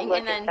would. Right, look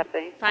and then at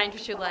something. find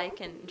what you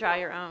like and draw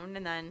your own,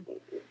 and then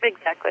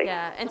Exactly.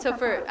 yeah. And so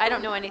I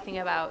don't know anything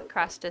about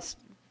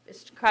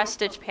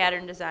cross-stitch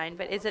pattern design,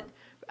 but is it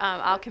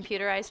all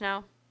computerized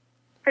now?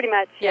 Pretty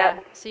much. Yeah.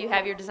 So you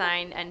have your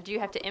design, and do you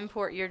have to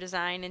import your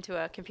design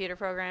into a computer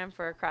program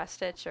for a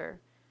cross-stitch, or?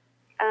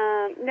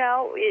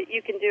 No,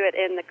 you can do it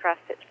in the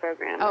cross-stitch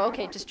program. Oh,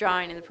 okay, just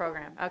drawing in the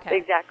program. Okay.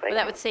 Exactly. Well,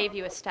 that would save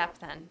you a step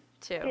then,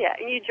 too. Yeah,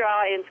 and you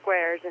draw in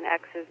squares and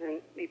X's,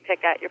 and you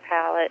pick out your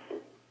palette.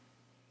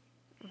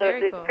 So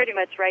Very cool. Pretty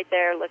much right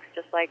there looks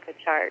just like a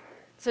chart.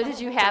 So did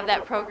you have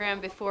that program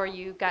before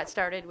you got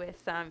started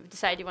with,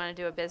 decide you want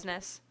to do a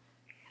business?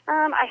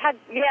 I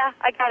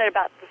got it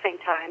about the same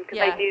time because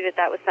Yeah. I knew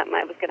that was something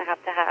I was going to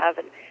have,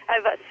 and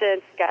I've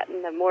since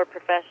gotten the more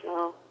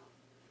professional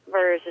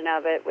version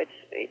of it, which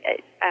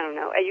I don't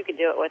know. You can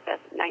do it with a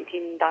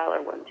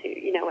 $19 one too.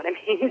 You know what I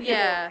mean?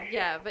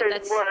 Yeah, but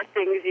there's more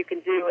things you can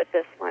do with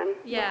this one.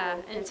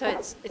 Yeah, and so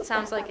it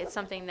sounds like it's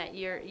something that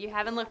you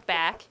haven't looked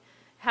back.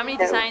 How many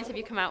designs have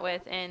you come out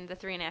with in the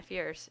 3.5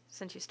 years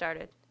since you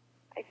started?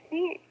 I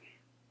think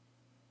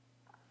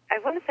I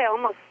want to say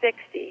almost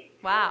 60.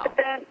 Wow. But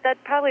that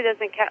probably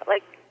doesn't count.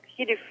 Like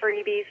you do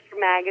freebies for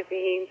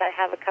magazines. I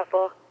have a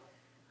couple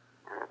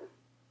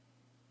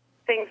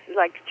things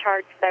like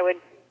charts that I would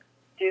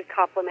do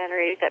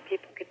complimentary that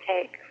people could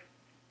take,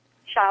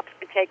 shops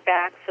could take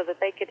back so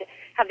that they could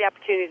have the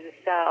opportunity to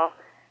sell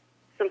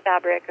some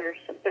fabric or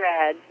some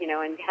thread,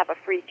 and have a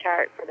free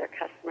chart for their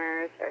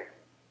customers or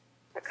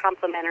a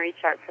complimentary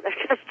chart for their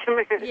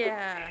customers.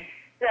 Yeah.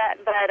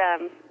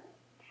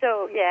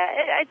 So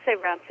yeah, I'd say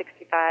around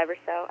 65 or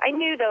so. I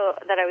knew though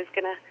that I was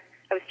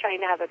trying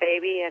to have a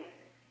baby, and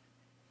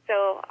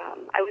so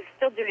I was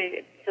still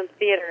doing some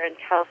theater in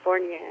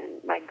California,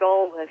 and my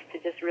goal was to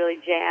just really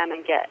jam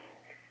and get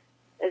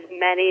as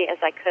many as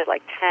I could,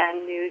 like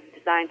 10 new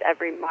designs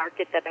every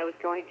market that I was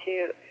going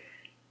to,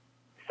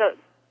 so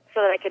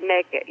that I could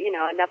make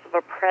enough of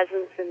a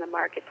presence in the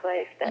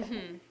marketplace that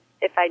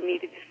if I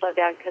needed to slow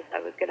down because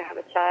I was going to have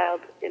a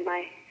child in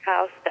my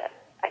house, that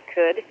I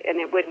could, and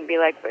it wouldn't be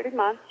like, where did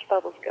Monster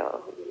Bubbles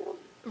go?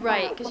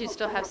 Right, because you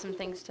still have some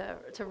things to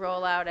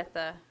roll out at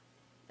the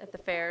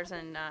fairs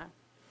and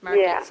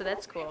markets. Yeah. So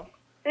that's cool.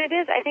 It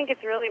is. I think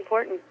it's really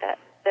important that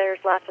there's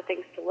lots of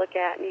things to look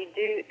at, and you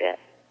do that.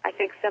 I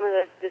think some of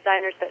the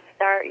designers that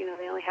start,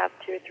 they only have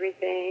 2 or 3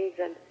 things,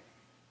 and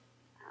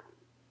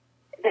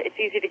it's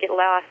easy to get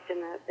lost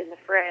in the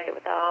fray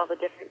with all the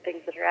different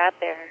things that are out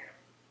there,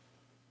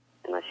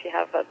 unless you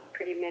have a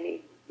pretty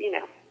many,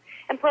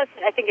 And plus,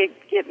 I think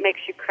it makes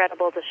you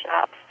credible to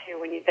shops too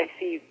when they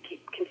see you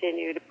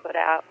continue to put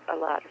out a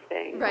lot of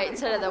things. Right,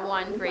 instead of the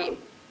one great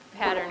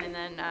pattern and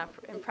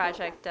then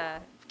project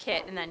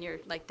kit, and then you're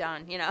like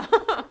done,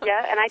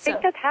 Yeah, and I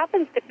think that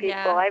happens to people.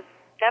 Yeah. I've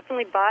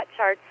definitely bought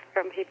charts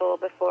from people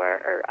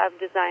before, or of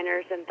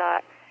designers, and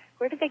thought,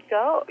 where did they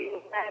go?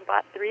 I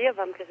bought 3 of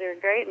them because they were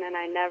great, and then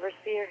I never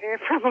see or hear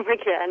from them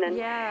again. And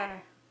yeah.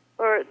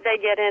 or they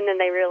get in and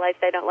they realize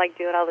they don't like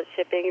doing all the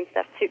shipping and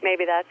stuff too.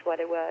 Maybe that's what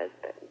it was.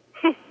 But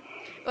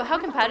Well, how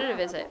competitive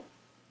is it?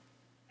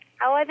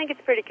 oh, I think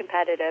it's pretty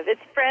competitive.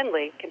 It's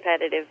friendly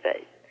competitive, but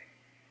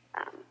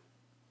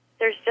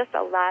there's just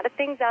a lot of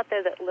things out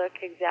there that look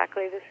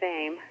exactly the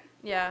same.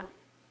 Yeah.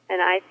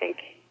 And I think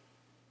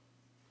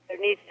there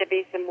needs to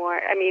be some more.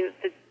 I mean,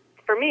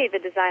 for me, the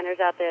designers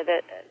out there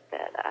that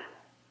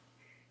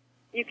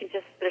you can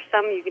just, there's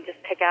some you can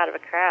just pick out of a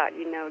crowd.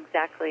 You know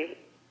exactly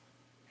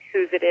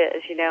whose it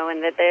is, you know,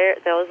 and that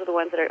those are the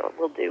ones that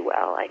will do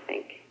well, I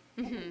think.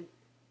 Mm-hmm.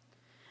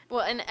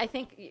 Well, and I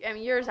think, I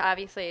mean, yours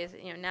obviously is,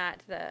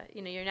 not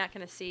you're not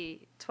going to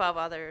see 12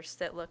 others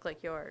that look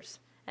like yours.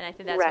 And I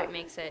think that's Right. what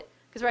makes it,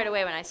 because right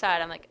away when I saw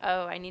it, I'm like,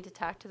 oh, I need to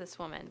talk to this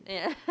woman.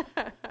 Yeah.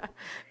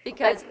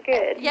 Because, That's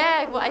good.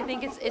 yeah, well, I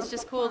think it's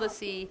just cool to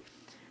see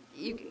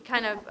you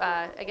kind of,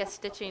 I guess,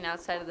 stitching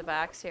outside of the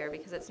box here,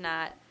 because it's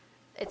not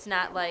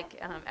like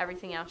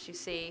everything else you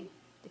see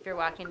if you're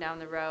walking down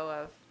the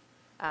row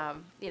of,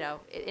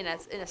 in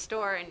a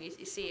store and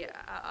you see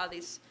all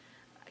these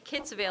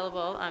kits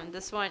available.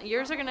 This one,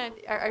 yours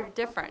are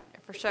different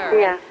for sure.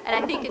 Yeah. And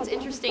I think it's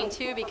interesting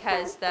too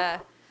because the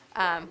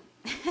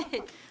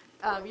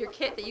your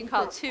kit that you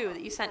call 2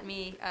 that you sent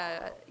me,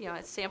 a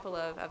sample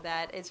of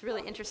that. It's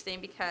really interesting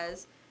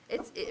because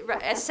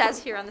it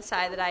says here on the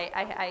side that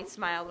I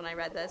smiled when I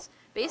read this.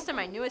 Based on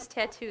my newest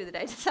tattoo that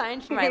I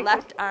designed for my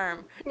left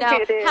arm. Now,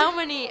 how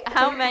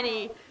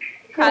many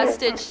cross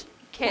stitch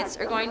kits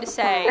are going to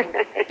say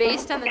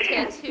based on the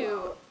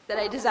tattoo that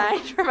I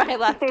designed for my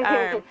left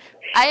arm?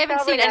 I haven't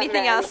Probably seen not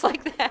anything many. else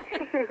like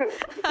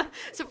that.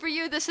 So for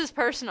you, this is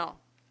personal.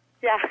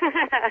 Yeah.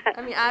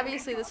 I mean,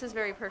 obviously, this is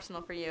very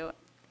personal for you.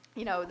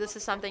 This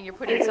is something, you're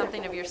putting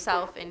something of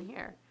yourself in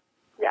here.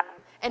 Yeah.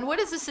 And what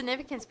is the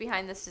significance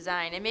behind this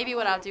design? And maybe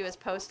what I'll do is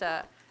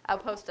I'll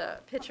post a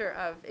picture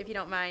of, if you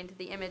don't mind,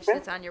 the image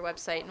that's on your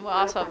website. And we'll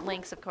also have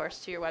links, of course,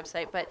 to your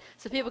website, but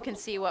so people can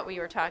see what we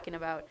were talking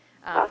about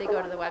if they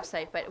go to the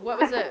website. But what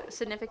was the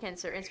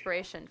significance or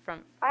inspiration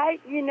from? I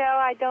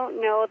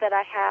don't know that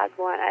I had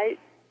one.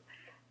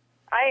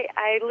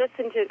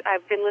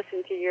 I've been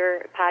listening to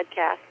your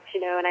podcasts,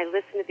 and I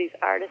listen to these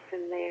artists,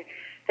 and they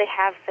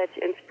have such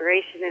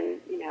inspiration, and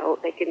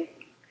they can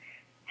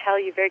tell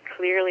you very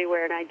clearly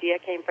where an idea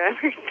came from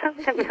or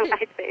something. And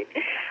I think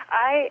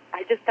I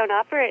just don't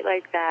operate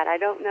like that. I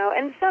don't know,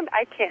 and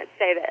I can't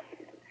say that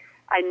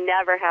I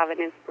never have an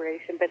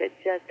inspiration, but it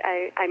just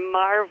I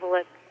marvel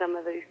at some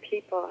of these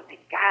people. I think,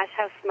 gosh,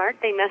 how smart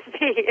they must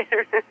be.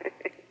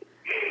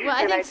 Well,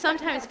 I think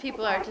sometimes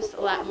people are just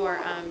a lot more,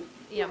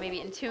 maybe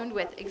in tune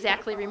with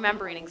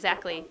remembering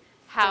exactly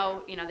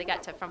how, they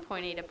got from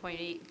point A to point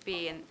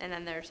B, and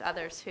then there's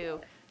others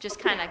who just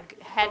kind of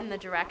head in the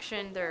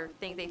direction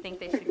they think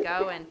they should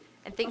go, and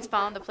things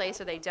fall into place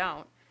or they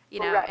don't,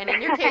 Right. And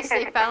in your case,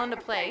 they fell into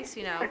place,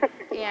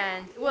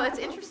 and, well, it's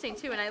interesting,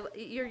 too, and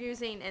you're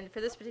using, and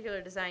for this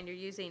particular design, you're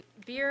using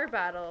beer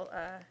bottle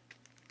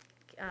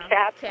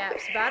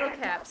bottle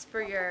caps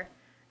for your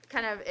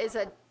kind of is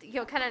a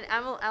kind of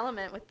an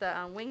element with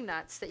the wing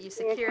nuts that you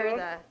secure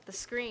the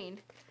screen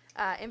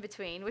in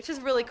between, which is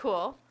really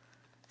cool.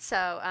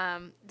 So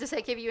does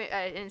that give you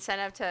an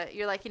incentive to?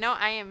 You're like,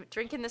 I am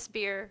drinking this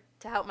beer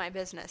to help my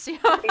business. Yeah,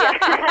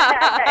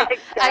 exactly.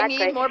 I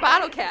need more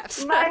bottle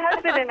caps. My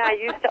husband and I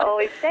used to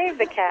always save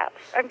the caps.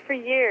 For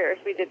years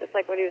we did this,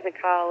 like when he was in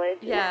college.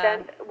 Yeah.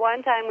 And then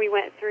one time we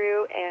went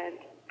through and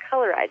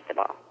colorized them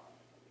all.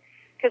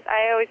 Because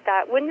I always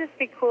thought, wouldn't this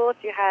be cool if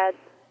you had,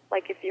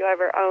 like if you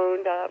ever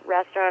owned a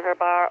restaurant or a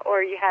bar,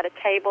 or you had a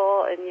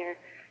table in your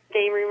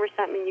game room or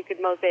something, you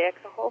could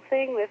mosaic the whole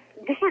thing with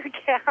beer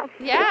caps.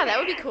 Yeah, that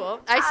would be cool.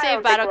 I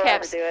save bottle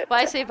caps. Well,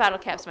 I save bottle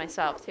caps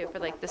myself too for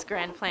like this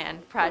grand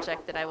plan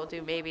project that I will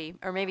do maybe,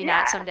 or maybe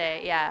not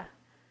someday. Yeah.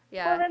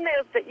 Well, then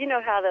there's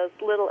how those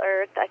Little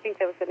Earth, I think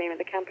that was the name of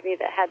the company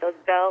that had those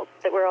belts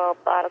that were all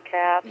bottle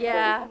caps.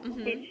 Yeah. And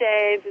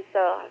keychains, and so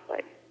I was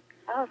like,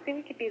 oh, see,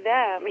 we could be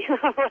them.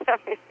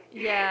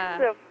 Yeah.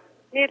 So,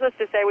 needless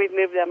to say, we've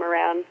moved them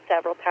around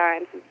several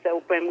times. And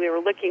so when we were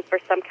looking for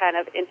some kind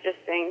of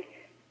interesting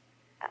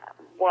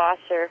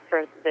washer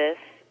for this,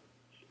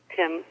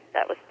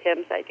 that was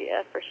Tim's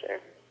idea for sure.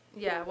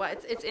 Yeah, well,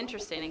 it's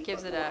interesting. It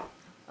gives it a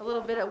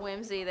little bit of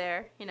whimsy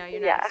there. You're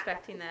not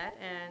expecting that.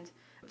 And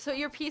so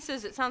your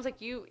pieces, it sounds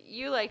like you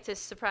like to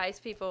surprise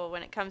people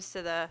when it comes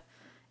to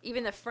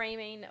even the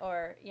framing,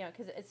 or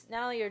because it's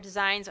not only your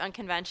designs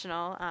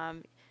unconventional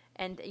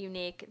and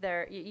unique.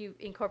 You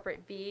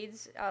incorporate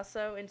beads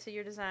also into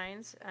your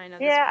designs. I know.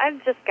 Yeah,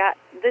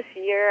 this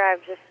year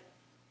I've just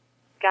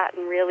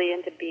gotten really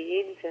into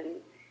beads,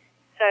 and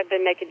so I've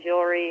been making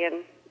jewelry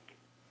and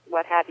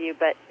what have you.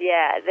 But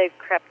yeah, they've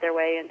crept their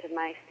way into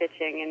my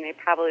stitching, and they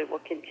probably will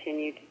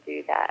continue to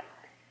do that.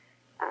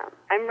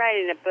 I'm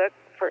writing a book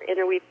for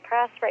Interweave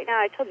Press right now.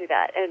 I told you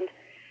that, and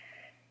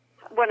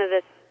one of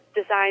the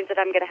designs that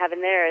I'm going to have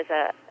in there is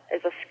a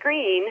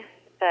screen,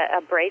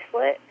 a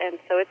bracelet, and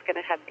so it's going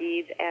to have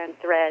beads and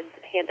threads,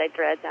 hand-dyed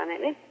threads on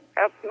it. And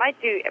it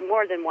might do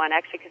more than one,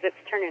 actually, because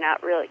it's turning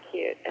out really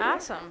cute.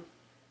 Awesome.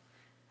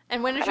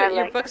 And when is And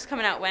your book's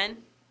coming out when?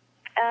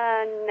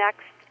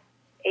 Next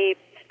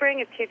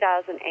spring of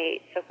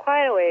 2008, so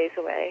quite a ways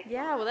away.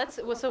 Yeah,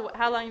 so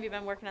how long have you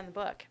been working on the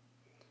book?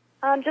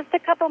 Just a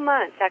couple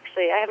months,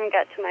 actually. I haven't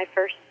got to my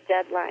first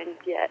deadline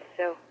yet,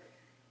 so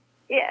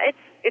yeah,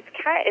 it's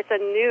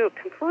a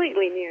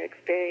completely new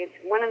experience.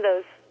 One of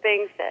those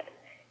things that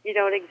you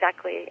don't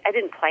exactly. I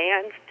didn't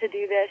plan to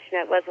do this.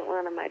 It wasn't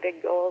one of my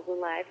big goals in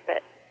life,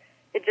 but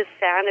it just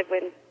sounded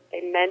when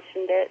they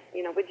mentioned it.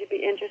 Would you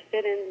be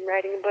interested in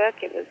writing a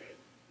book? It was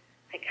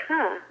like,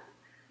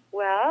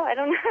 well, I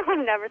don't know.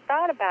 I've never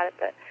thought about it,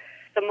 but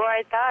the more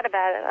I thought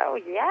about it, oh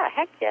yeah,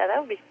 heck yeah,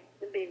 that'd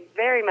be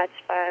very much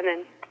fun.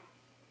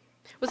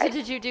 And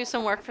did you do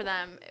some work for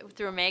them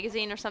through a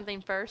magazine or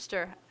something first,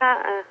 or?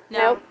 No.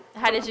 Nope.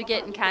 How did you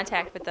get in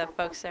contact with the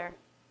folks there?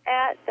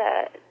 At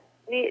the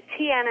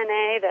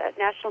TNNA, the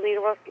National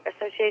Needlework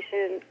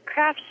Association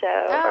craft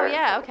show. Oh,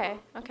 yeah, okay.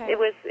 It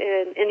was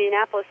in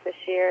Indianapolis this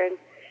year, and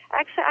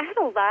actually I had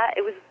a lot.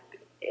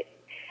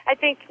 I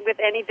think with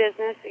any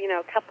business,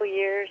 a couple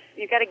years,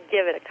 you got to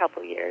give it a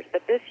couple years.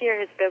 But this year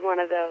has been one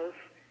of those,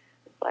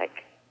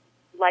 like,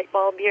 light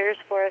bulb years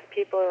for us.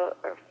 People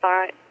are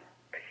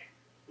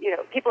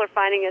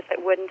finding us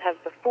that wouldn't have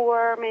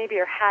before, maybe,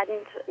 or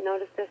hadn't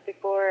noticed us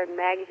before, and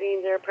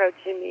magazines are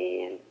approaching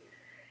me, and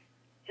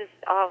just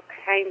all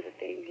kinds of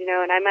things,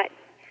 And I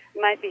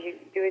might be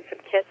doing some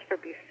kits for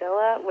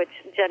Busilla, which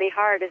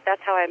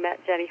that's how I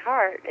met Jenny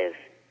Hart, is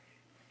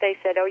they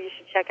said, oh, you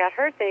should check out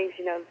her things.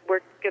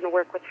 We're going to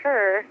work with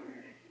her,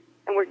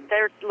 and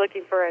they're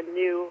looking for a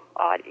new,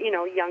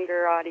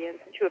 younger audience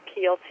to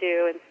appeal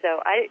to. And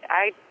so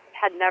I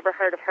had never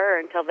heard of her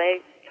until they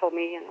told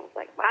me, and I was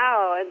like,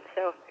 wow. And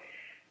so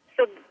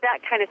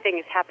that kind of thing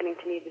is happening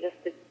to me. Just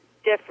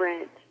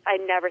different. I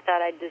never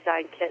thought I'd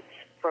design kits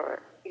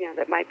for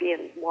that might be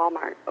in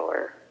Walmart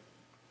or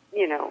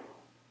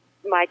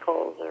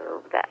Michael's,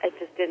 or that. It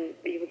just didn't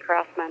even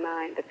cross my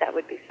mind that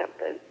would be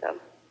something. So.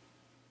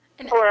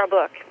 Or a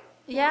book.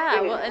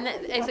 Yeah, well, and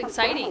it's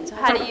exciting. So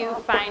how do you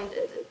find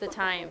the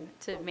time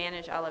to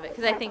manage all of it?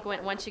 Because I think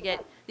once you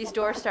get these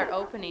doors start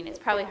opening, it's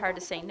probably hard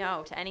to say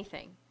no to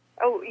anything.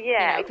 Oh,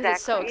 yeah, exactly. Because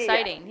it's so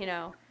exciting, And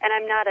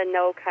I'm not a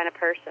no kind of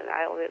person.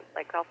 I always,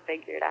 I'll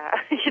figure it out.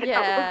 We'll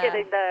get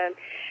it done.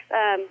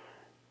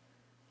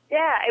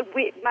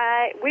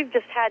 We've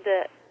just had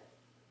to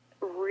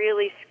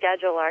really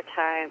schedule our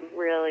time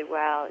really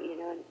well.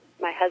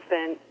 My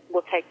husband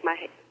will take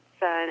my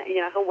son,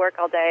 he'll work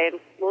all day, and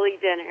we'll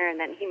eat dinner, and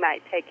then he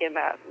might take him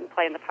out and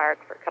play in the park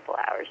for a couple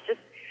hours.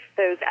 Just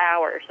those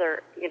hours,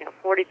 or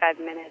 45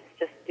 minutes,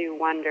 just do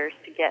wonders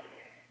to get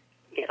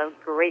a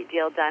great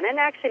deal done. And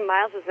actually,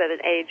 Miles is at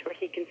an age where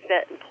he can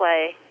sit and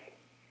play,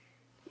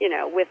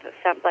 with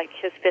something like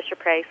his Fisher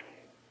Price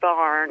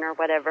barn or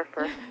whatever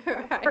for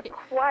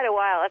quite a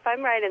while. If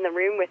I'm right in the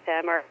room with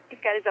him, or he's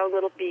got his own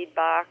little bead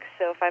box,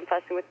 so if I'm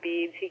fussing with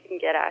beads, he can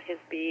get out his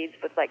beads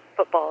with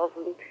footballs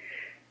and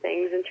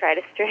things and try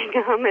to string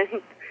them.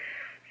 And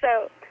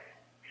so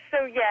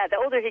yeah, the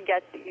older he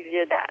gets, the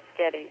easier that's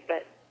getting.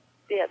 But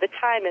yeah, the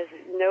time is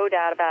no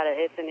doubt about it.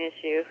 It's an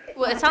issue.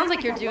 Well, it sounds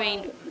like you're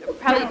doing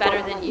probably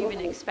better than you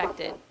even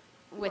expected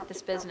with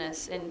this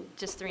business in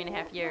just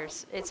 3.5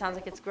 years. It sounds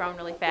like it's grown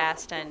really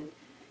fast, and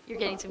you're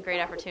getting some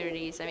great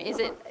opportunities. I mean, is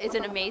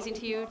it amazing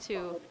to you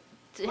to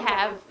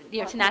have,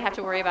 to not have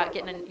to worry about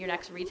getting your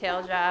next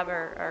retail job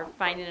or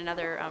finding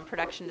another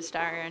production to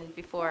star in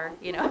before,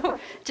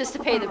 just to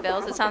pay the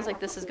bills? It sounds like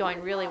this is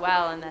going really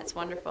well, and that's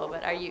wonderful.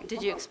 But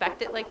did you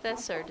expect it like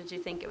this, or did you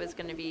think it was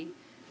going to be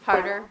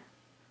harder?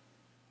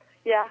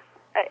 Yeah,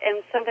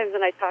 and sometimes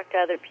when I talk to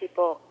other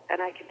people,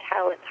 and I can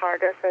tell it's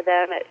harder for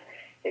them,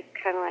 it's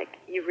kind of like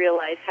you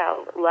realize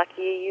how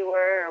lucky you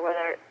were, or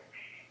whether,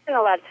 and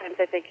a lot of times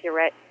I think you're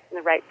right in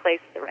the right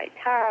place at the right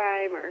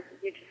time, or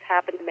you just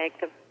happen to make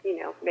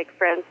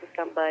friends with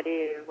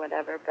somebody or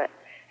whatever. But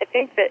I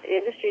think that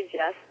industry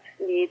just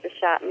needs a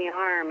shot in the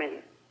arm,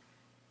 and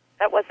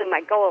that wasn't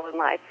my goal in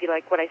life.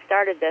 When I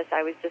started this,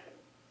 I was just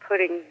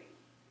putting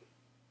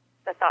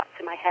the thoughts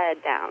in my head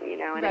down,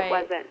 and Right. It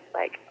wasn't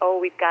like, oh,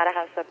 we've got to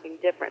have something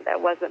different. That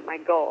wasn't my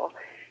goal.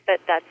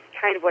 But that's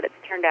kind of what it's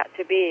turned out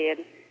to be.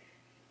 And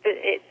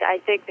I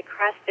think the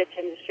cross-stitch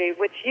industry,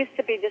 which used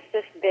to be just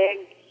this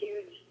big,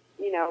 huge,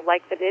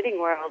 like the knitting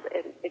world,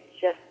 it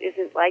just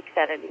isn't like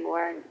that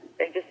anymore. And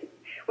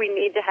we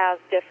need to have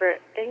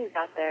different things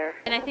out there.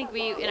 And I think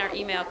in our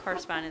email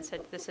correspondence,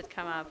 this had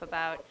come up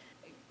about,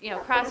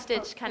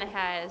 cross-stitch kind of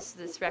has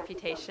this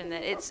reputation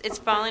that it's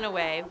falling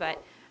away,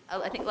 but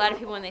I think a lot of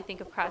people, when they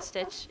think of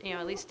cross-stitch,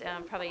 at least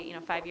probably,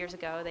 5 years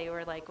ago, they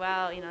were like,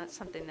 well, it's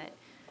something that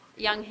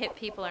young, hip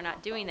people are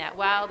not doing that.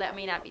 While that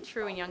may not be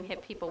true, and young,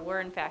 hip people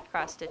were, in fact,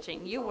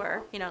 cross-stitching. You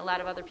were. A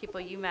lot of other people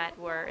you met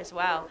were as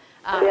well.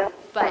 Yeah.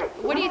 But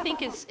what do you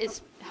think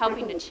is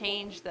helping to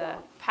change the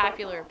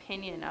popular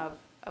opinion of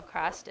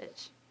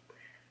cross-stitch?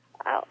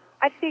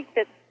 I think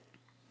that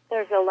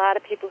there's a lot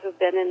of people who've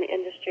been in the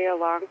industry a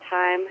long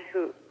time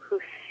who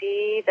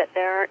see that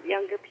there aren't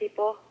younger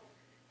people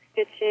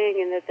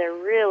stitching, and that they're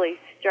really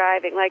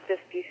striving, like this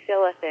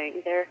Busilla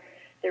thing.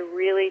 they're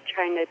really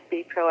trying to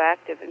be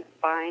proactive and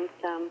find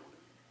some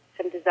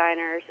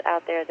designers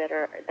out there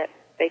that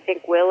they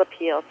think will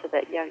appeal to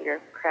that younger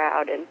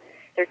crowd, and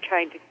they're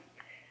trying to.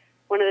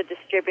 One of the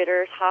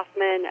distributors,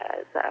 Hoffman,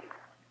 is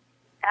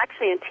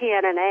actually in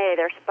TNNA.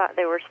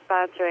 They were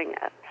sponsoring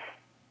a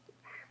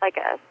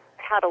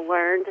how to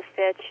learn to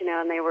stitch,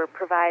 and they were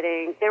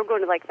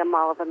going to like the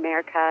Mall of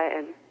America,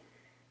 and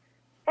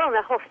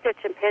the whole stitch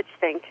and pitch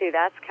thing too.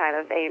 That's kind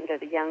of aimed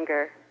at a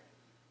younger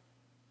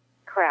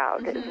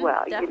crowd as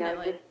well.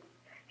 Definitely.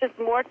 Just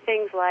more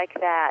things like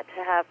that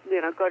to have,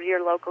 go to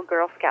your local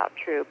Girl Scout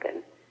troop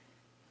and,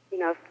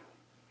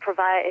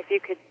 provide, if you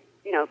could,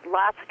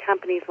 lots of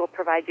companies will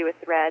provide you with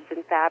threads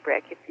and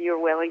fabric if you're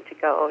willing to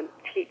go and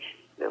teach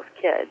those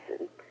kids.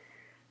 And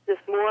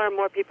just more and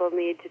more people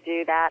need to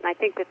do that. And I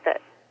think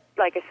that,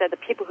 like I said, the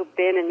people who've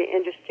been in the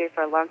industry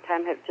for a long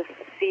time have just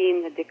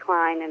seen the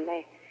decline, and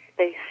they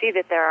see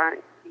that there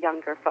aren't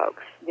younger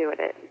folks doing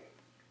it,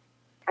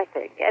 I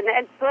think. And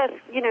plus,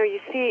 you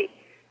see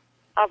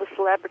all the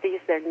celebrities,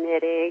 they're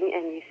knitting,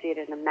 and you see it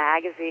in the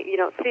magazine. You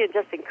don't see it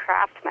just in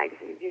craft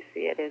magazines. You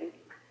see it in,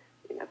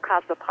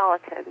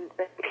 Cosmopolitan.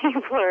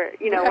 People are,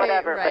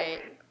 whatever. Right.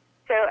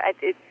 But,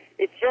 so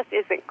it just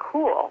isn't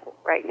cool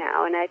right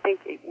now, and I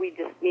think we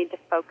just need to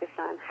focus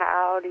on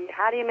how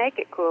do you make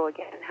it cool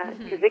again?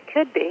 Because it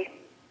could be.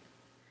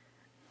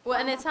 Well,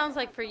 and it sounds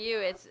like for you,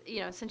 it's,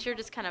 since you're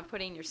just kind of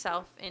putting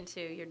yourself into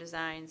your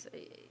designs,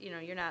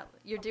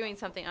 you're doing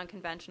something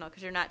unconventional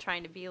because you're not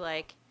trying to be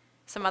like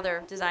some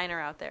other designer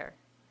out there.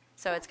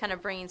 So it's kind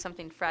of bringing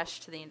something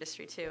fresh to the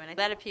industry too. And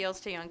that appeals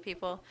to young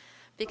people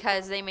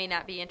because they may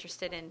not be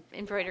interested in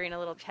embroidering a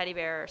little teddy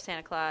bear or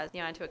Santa Claus,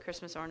 onto a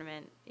Christmas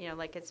ornament,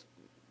 like it's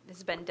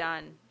been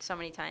done so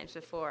many times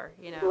before,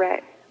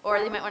 Right. Or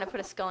they might want to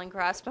put a skull and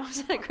crossbones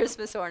in a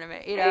Christmas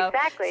ornament,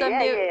 Exactly.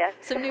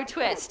 Some new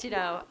twist,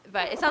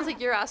 But it sounds like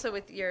you're also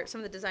with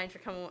some of the designs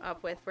you're coming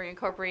up with, where you're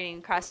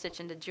incorporating cross stitch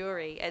into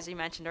jewelry, as you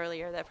mentioned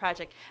earlier, that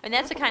project. And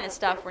that's the kind of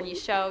stuff when you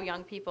show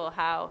young people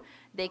how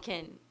they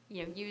can,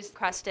 use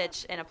cross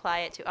stitch and apply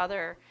it to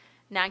other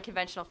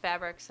non-conventional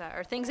fabrics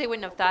or things they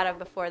wouldn't have thought of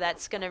before.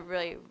 That's going to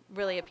really,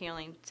 really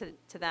appealing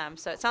to them.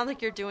 So it sounds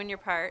like you're doing your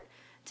part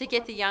to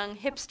get the young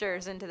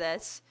hipsters into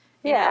this.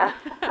 I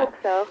hope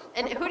so.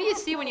 And who do you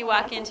see when you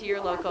walk into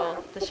your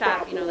the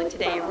shop? Like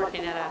today you're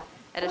working at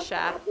a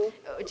shop.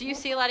 Mm-hmm. Do you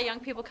see a lot of young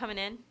people coming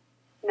in?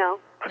 No.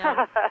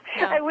 No.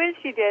 I wish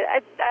you did.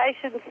 I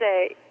shouldn't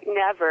say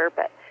never,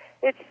 but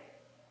it's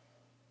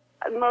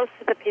most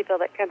of the people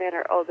that come in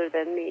are older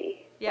than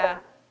me. Yeah.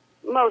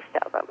 Most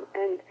of them.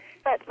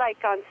 But like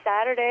on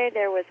Saturday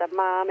there was a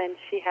mom, and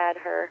she said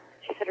her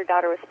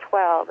daughter was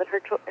 12, and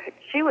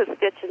she was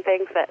stitching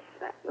things that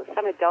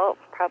some adults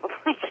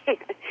probably can't.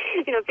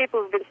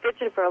 People who've been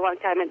stitching for a long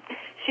time, and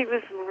she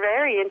was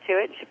very into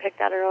it. She picked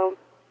out her own,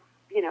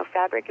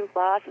 fabric and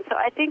floss, and so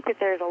I think that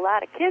there's a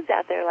lot of kids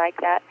out there like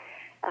that.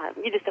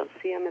 You just don't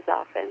see them as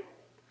often.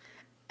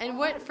 And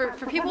what for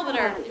people that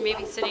are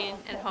maybe sitting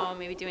at home,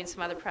 maybe doing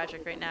some other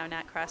project right now,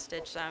 not cross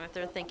stitch, if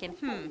they're thinking,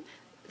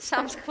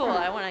 sounds cool,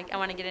 I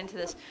want to get into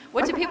this.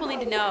 What do people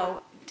need to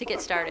know to get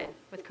started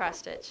with cross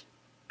stitch?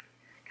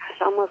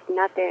 Gosh, almost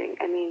nothing.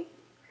 I mean,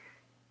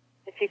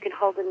 if you can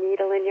hold a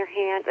needle in your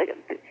hand,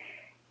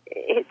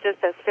 it's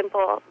just a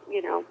simple,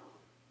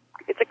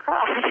 it's a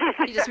cross.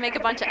 You just make a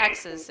bunch of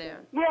X's soon.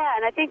 Yeah,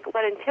 and I think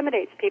what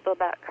intimidates people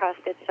about cross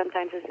stitch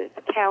sometimes is it's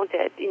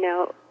counted.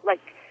 Like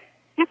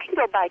you can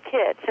go buy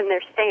kits and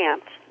they're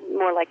stamped,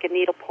 more like a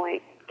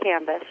needlepoint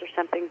canvas or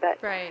something.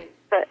 But right.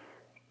 But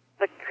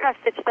the cross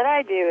stitch that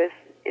I do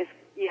is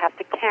you have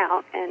to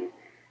count, and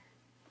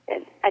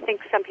I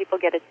think some people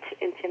get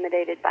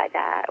intimidated by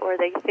that, or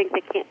they think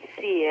they can't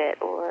see it,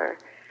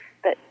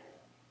 but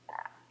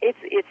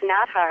it's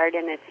not hard,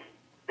 and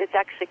it's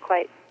actually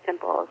quite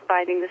simple.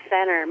 Finding the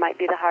center might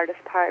be the hardest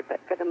part, but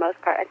for the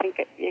most part, I think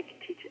you can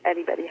teach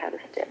anybody how to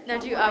stitch. Now,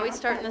 do you always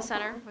start in the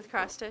center with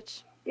cross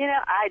stitch?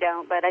 I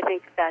don't, but I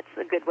think that's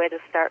a good way to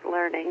start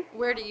learning.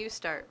 Where do you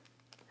start?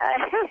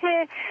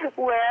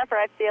 Wherever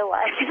I feel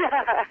like.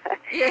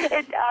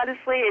 Yeah.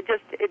 Honestly,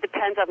 it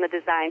depends on the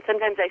design.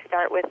 Sometimes I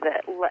start with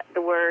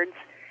the words,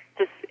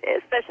 just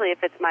especially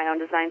if it's my own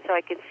design, so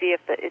I can see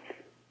if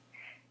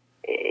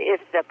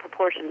the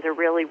proportions are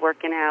really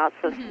working out.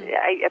 So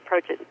I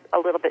approach it a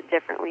little bit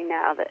differently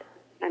now that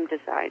I'm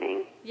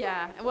designing.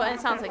 Yeah, well, and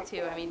it sounds like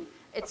too. I mean,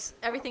 it's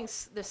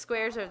the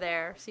squares are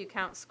there, so you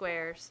count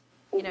squares.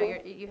 You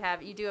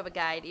do have a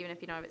guide, even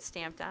if you don't have it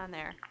stamped on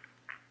there.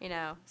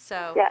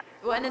 So, yeah.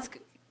 Well, and it's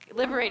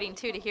liberating,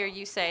 too, to hear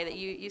you say that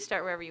you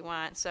start wherever you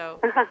want, so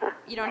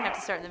you don't have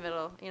to start in the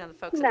middle, the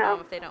folks at home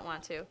if they don't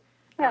want to.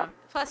 No.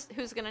 Plus,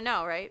 who's going to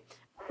know, right?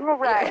 Well,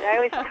 right. I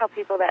always tell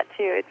people that,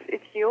 too.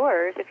 It's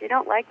yours. If you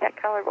don't like that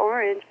color of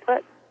orange,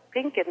 put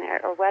pink in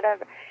there or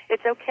whatever.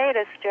 It's okay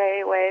to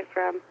stray away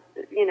from,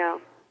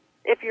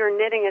 if you're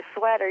knitting a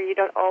sweater, you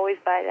don't always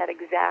buy that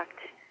exact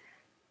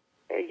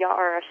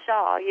or a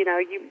shawl.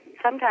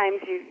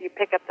 Sometimes you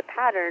pick up the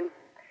pattern,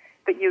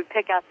 but you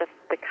pick out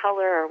the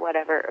color or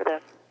whatever, or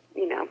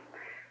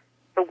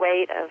the the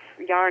weight of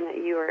yarn that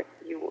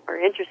you are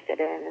interested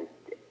in, and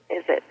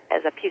is it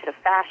as a piece of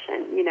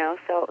fashion,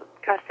 so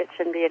cross stitch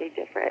shouldn't be any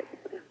different.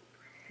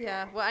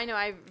 Yeah, well, I know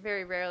I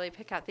very rarely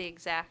pick out the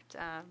exact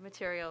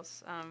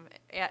materials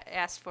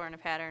asked for in a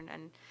pattern,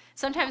 and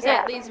sometimes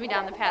that leads me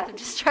down the path of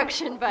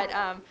destruction, but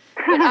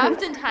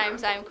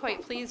oftentimes I'm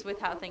quite pleased with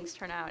how things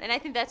turn out. And I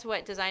think that's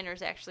what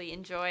designers actually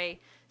enjoy,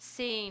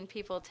 seeing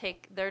people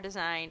take their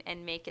design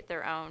and make it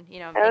their own,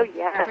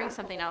 and bring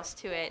something else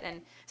to it.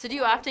 And so do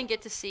you often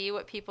get to see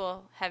what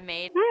people have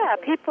made? Yeah,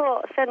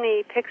 people send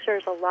me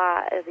pictures a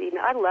lot.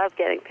 I love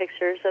getting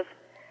pictures of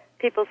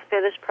people's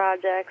finished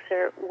projects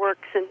or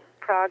works in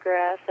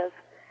progress of,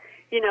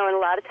 and a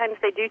lot of times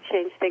they do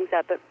change things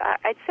up, but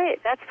I'd say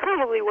that's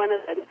probably one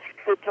of the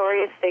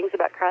notorious things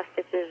about cross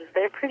stitchers is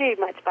they're pretty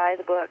much by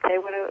the book. They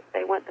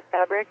want the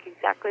fabric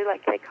exactly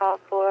like they call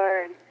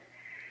for, and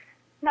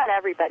not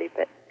everybody,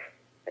 but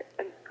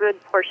a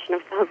good portion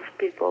of those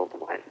people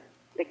want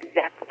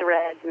exact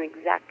threads and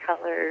exact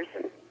colors.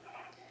 And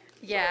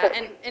yeah,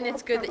 and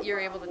it's good that you're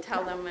able to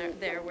tell them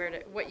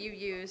what you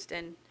used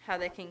and how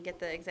they can get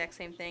the exact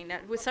same thing. Now,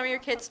 with some of your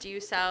kits, do you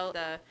sell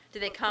do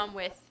they come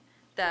with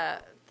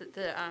the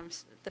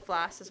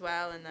floss as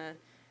well and the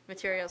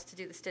materials to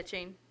do the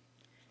stitching?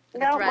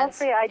 No,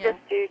 mostly I just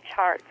do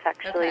charts,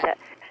 actually. Okay.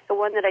 The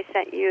one that I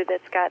sent you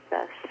that's got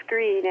the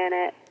screen in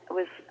it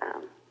was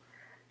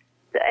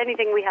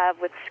anything we have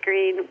with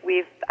screen,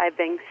 I've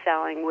been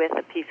selling with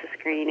a piece of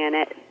screen in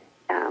it.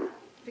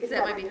 Because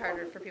that might be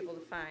harder for people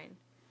to find.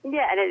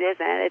 Yeah, and it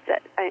isn't. It's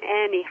at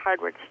any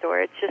hardware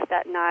store. It's just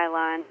that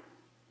nylon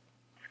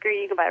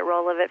screen. You can buy a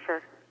roll of it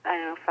for, I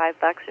don't know, $5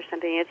 or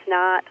something. It's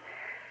not.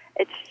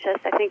 It's just,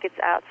 I think it's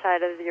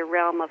outside of your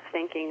realm of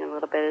thinking a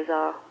little bit is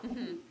all.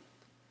 Mm-hmm.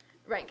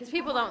 Right, because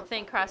people don't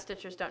think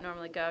cross-stitchers don't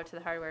normally go to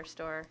the hardware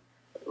store.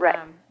 Right.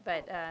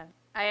 But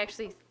I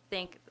actually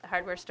think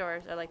hardware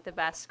stores are like the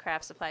best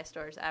craft supply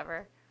stores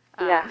ever.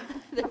 Yeah.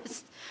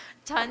 There's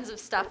tons of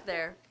stuff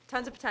there,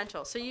 tons of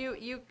potential. So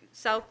you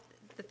sell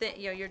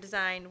your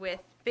design with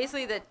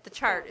basically the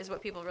chart is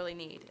what people really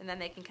need, and then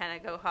they can kind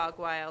of go hog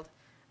wild,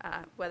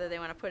 whether they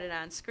want to put it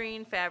on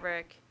screen,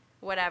 fabric,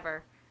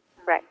 whatever.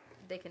 Right.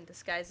 They can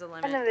disguise the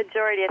limit. And the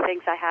majority of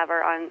things I have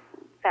are on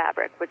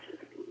fabric, which is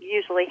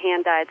usually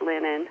hand-dyed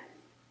linen,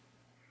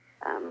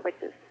 which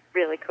is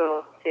really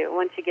cool too.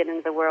 Once you get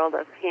into the world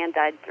of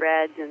hand-dyed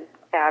threads and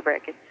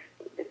fabric,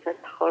 it's a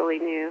totally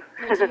new.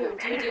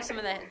 Do you do some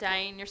of that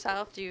dyeing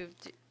yourself?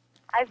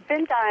 I've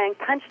been dyeing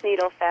punch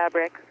needle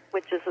fabric,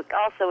 which is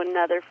also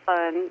another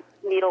fun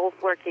needle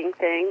working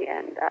thing,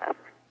 and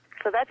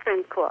so that's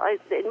been cool.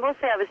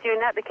 Mostly I was doing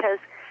that because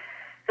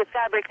the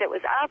fabric that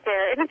was out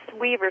there, and it's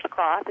weaver's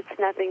cloth. It's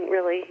nothing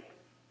really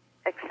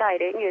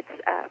exciting.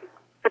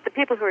 But the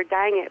people who were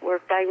dyeing it were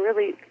dyeing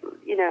really,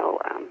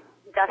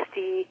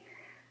 dusty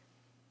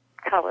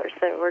colors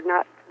that were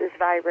not as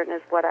vibrant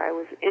as what I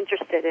was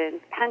interested in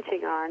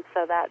punching on.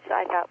 So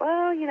I thought,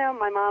 well,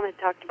 my mom had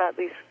talked about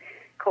these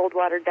cold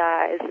water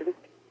dyes, and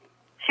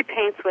she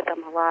paints with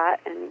them a lot,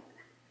 and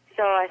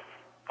so I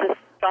just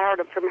borrowed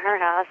them from her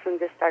house and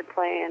just started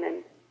playing,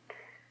 and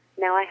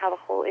now I have a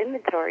whole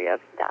inventory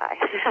of dye.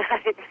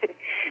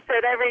 So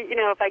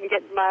if I can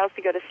get Miles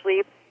to go to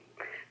sleep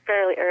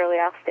fairly early,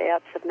 I'll stay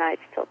up some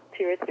nights till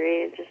 2 or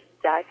 3 and just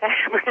dye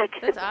fabric.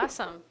 That's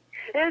awesome.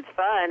 It's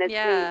fun. It's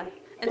neat.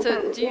 And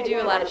so do you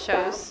do a lot of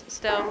shows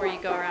still where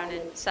you go around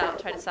and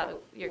try to sell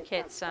your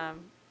kits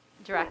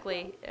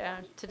directly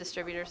to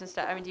distributors and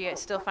stuff? I mean, do you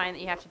still find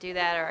that you have to do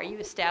that, or are you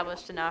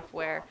established enough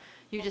where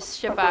you just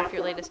ship off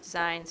your latest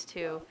designs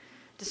to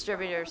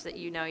distributors that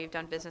you've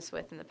done business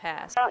with in the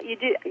past? Well, you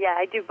do. Yeah,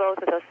 I do both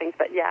of those things.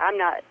 But yeah, I'm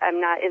not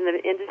in the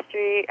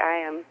industry. I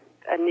am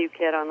a new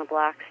kid on the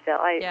block still.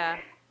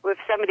 If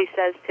somebody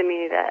says to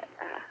me that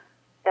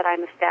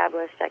I'm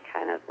established, I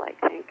kind of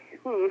think,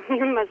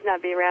 you must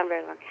not be around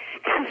very long.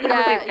 These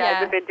guys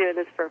have been doing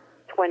this for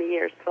 20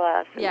 years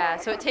plus. Yeah.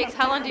 So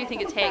how long do you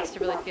think it takes to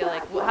really feel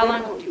like?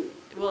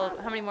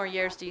 How many more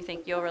years do you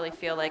think you'll really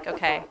feel like,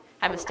 okay,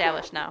 I'm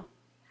established now?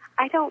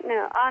 I don't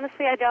know.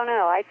 Honestly, I don't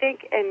know. I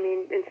think,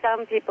 in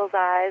some people's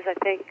eyes, I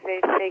think they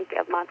think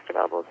of Monster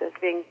Bubbles as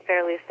being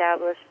fairly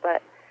established,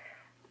 but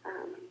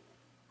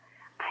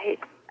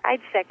I'd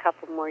say a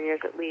couple more years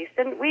at least.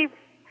 And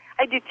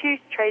I do 2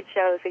 trade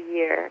shows a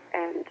year,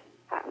 and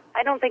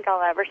I don't think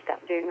I'll ever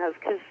stop doing those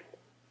because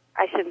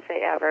I shouldn't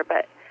say ever,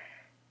 but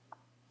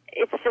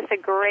it's just a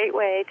great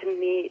way to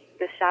meet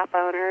the shop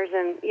owners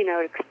and,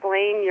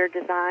 explain your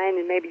design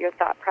and maybe your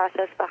thought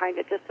process behind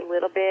it just a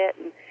little bit.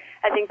 And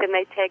I think then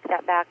they take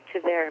that back to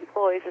their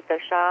employees at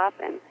their shop,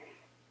 and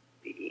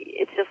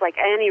it's just like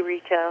any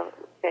retail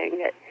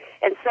thing.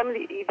 And some of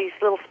these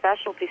little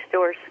specialty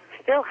stores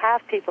still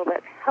have people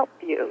that help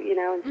you,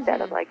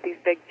 instead of like these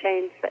big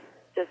chains that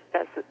just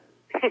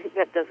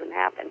doesn't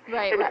happen.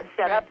 Right, They're not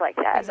set up like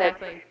that.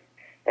 Exactly.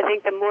 But I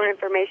think the more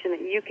information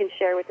that you can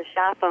share with the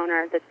shop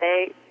owner, that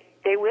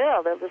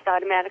they'll just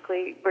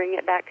automatically bring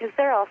it back because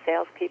they're all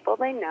salespeople.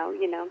 They know,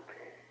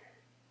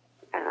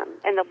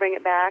 and they'll bring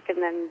it back,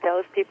 and then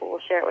those people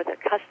will share it with their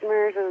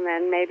customers, and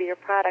then maybe your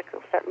product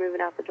will start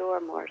moving out the door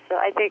more. So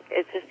I think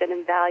it's just an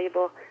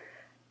invaluable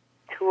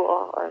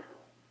tool.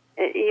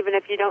 Even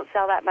if you don't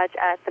sell that much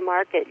at the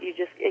market,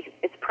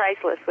 it's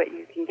priceless what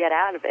you can get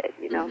out of it,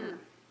 you know. Mm-hmm.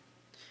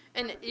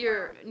 And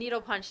your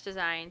needle punch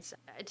designs,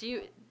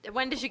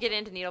 when did you get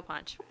into needle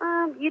punch?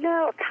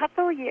 A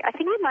couple of years. I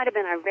think it might have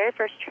been our very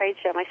first trade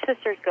show. My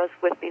sister goes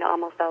with me to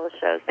almost all the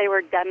shows. They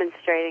were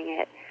demonstrating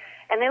it,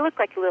 and they look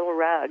like little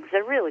rugs.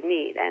 They're really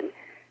neat. And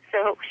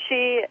so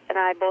she and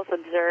I both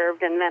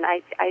observed, and then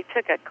I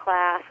took a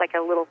class, like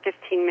a little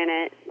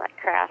 15-minute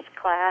craft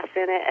class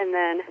in it, and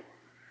then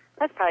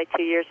that's probably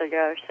 2 years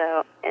ago or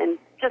so, and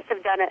just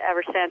have done it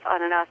ever since,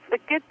 on and off. The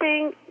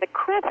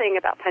cool thing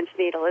about punch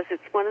needle is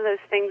it's one of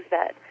those things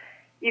that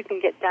you can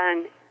get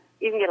done.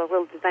 You can get a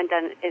little design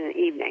done in an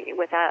evening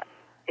without.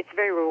 It's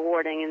very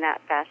rewarding in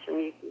that fashion.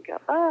 You can go,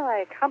 oh,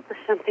 I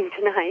accomplished something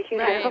tonight. You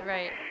know?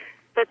 Right.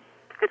 But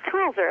the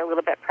tools are a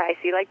little bit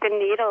pricey. Like the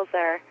needles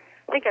are,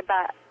 I think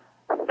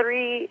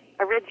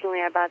originally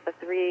I bought the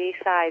 3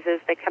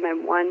 sizes. They come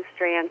in 1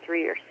 strand,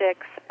 3 or 6,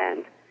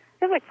 and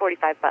they're like $45.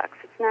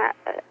 It's not,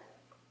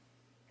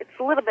 it's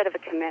a little bit of a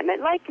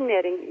commitment, like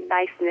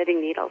nice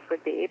knitting needles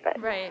would be, but.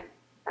 Right.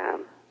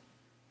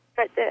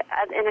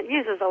 And it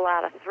uses a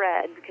lot of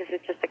thread because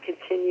it's just a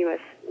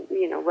continuous,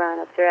 run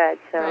of thread.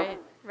 So.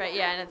 Right,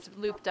 yeah, and it's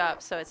looped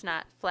up, so it's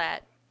not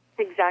flat.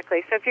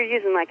 Exactly. So if you're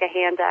using like a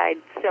hand-dyed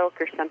silk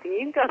or something, you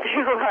can go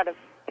through a lot of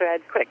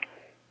thread quick.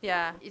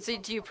 Yeah. So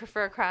do you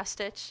prefer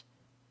cross-stitch?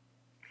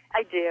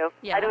 I do.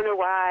 Yeah. I don't know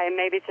why.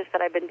 Maybe it's just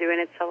that I've been doing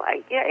it so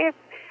long. Yeah,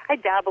 I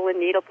dabble in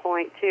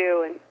needlepoint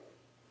too, and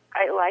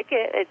I like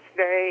it. It's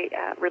very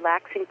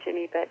relaxing to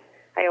me, but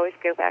I always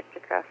go back to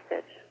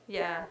cross-stitch.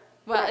 Yeah.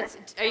 Well,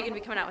 are you going to be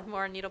coming out with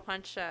more needle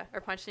punch or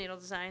punch needle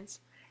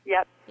designs?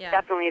 Yep, yeah.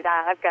 Definitely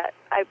that.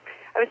 I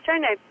was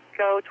trying to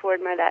go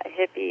toward that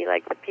hippie,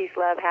 like the peace,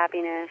 love,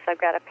 happiness.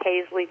 I've got a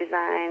paisley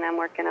design I'm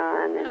working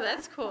on. Oh,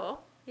 that's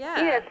cool.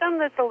 Yeah. Yeah, some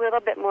that's a little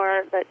bit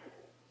more that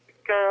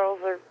girls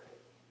or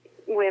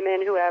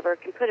women, whoever,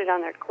 can put it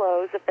on their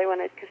clothes if they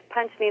want to, because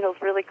punch needle's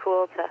really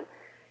cool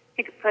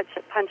you could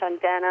punch on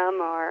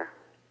denim or,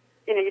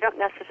 you don't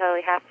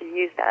necessarily have to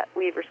use that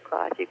weaver's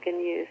cloth. You can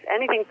use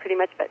anything pretty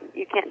much, but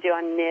you can't do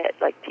on knit,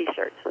 like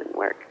T-shirts wouldn't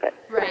work. But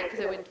right, because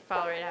it wouldn't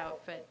fall right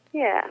out. But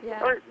yeah.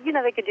 Or,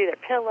 they could do their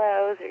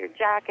pillows or your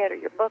jacket or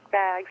your book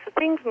bag. So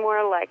things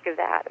more like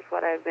that is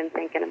what I've been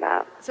thinking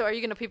about. So are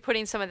you going to be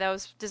putting some of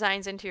those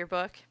designs into your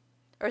book?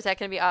 Or is that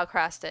going to be all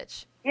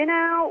cross-stitch?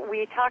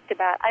 We talked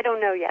about, I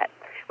don't know yet.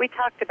 We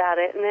talked about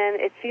it, and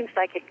then it seems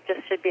like it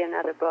just should be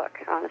another book,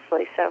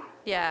 honestly. So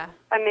yeah,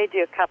 I may do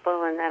a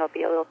couple, and that'll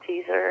be a little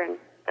teaser, and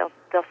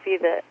they'll see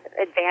the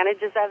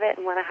advantages of it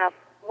and want to have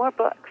more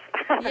books.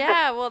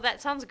 Yeah, well, that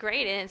sounds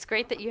great, and it's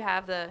great that you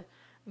have the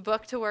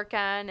book to work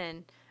on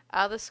and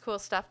all this cool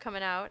stuff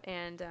coming out.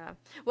 And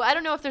well, I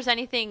don't know if there's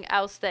anything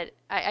else that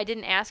I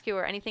didn't ask you,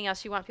 or anything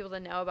else you want people to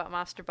know about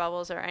Monster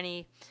Bubbles, or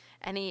any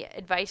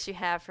advice you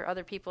have for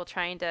other people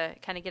trying to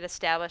kind of get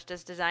established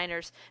as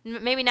designers,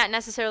 maybe not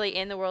necessarily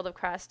in the world of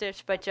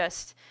cross-stitch, but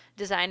just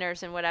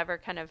designers in whatever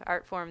kind of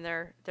art form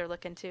they're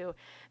looking to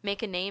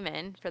make a name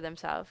in for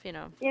themselves,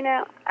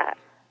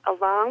 A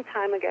long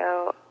time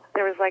ago,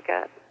 there was like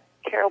a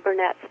Carol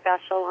Burnett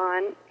special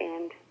on,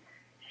 and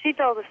she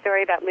told a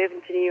story about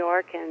moving to New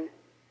York and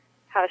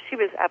how she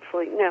was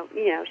absolutely,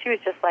 she was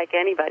just like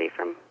anybody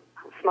from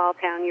small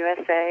town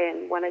USA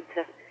and wanted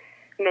to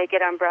make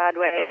it on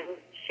Broadway. And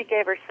she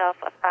gave herself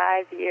a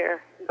 5-year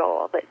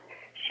goal that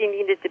she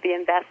needed to be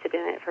invested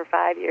in it for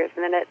 5 years.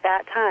 And then at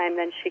that time,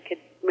 then she could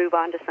move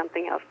on to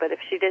something else. But if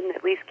she didn't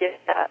at least give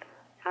that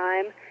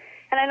time,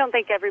 and I don't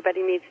think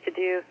everybody needs to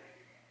do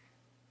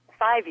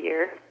 5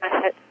 years,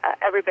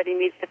 everybody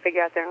needs to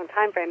figure out their own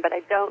time frame. But I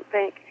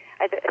think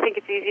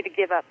it's easy to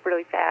give up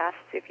really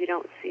fast if you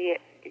don't see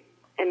it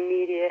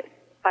immediate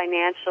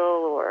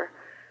financial or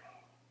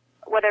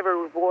whatever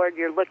reward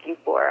you're looking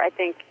for. I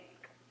think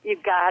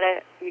you've got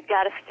to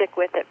stick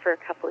with it for a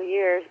couple of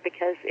years,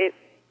 because it's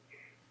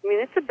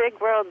a big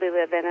world we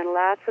live in, and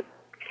lots of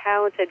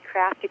talented,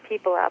 crafty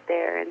people out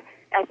there. And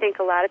I think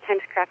a lot of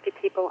times crafty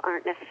people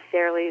aren't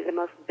necessarily the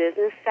most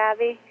business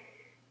savvy,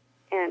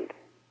 and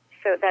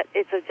so that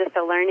it's just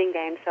a learning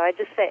game. So I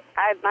just say,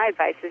 my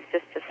advice is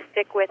just to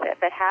stick with it,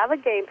 but have a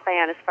game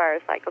plan as far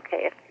as like,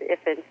 okay, if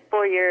in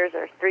 4 years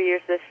or 3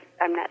 years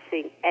I'm not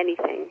seeing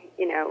anything,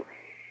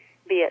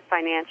 be it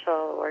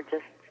financial or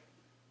just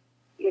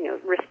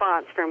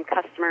response from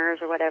customers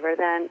or whatever,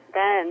 then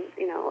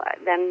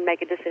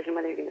make a decision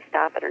whether you're going to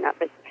stop it or not.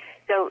 But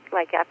don't,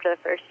 like, after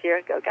the first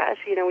year, go, gosh,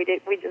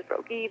 we just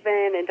broke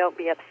even, and don't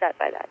be upset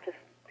by that. Just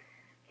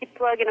keep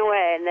plugging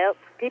away, and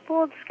people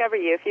will discover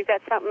you if you've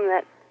got something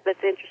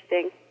that's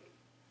interesting,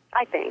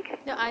 I think.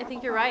 No, I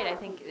think you're right. I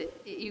think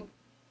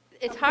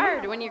it's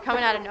hard when you're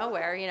coming out of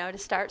nowhere, to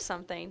start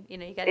something. You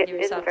got to It give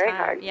is yourself very time.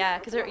 hard. Yeah,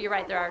 because you're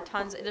right. There are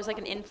tons. There's like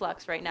an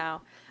influx right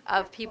now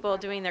of people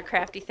doing their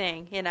crafty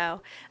thing. Yeah.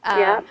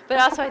 But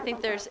also I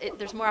think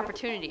there's more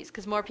opportunities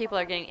because more people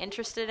are getting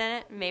interested in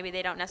it. Maybe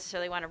they don't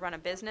necessarily want to run a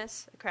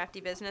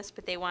crafty business,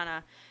 but they want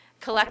to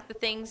collect the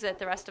things that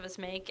the rest of us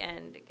make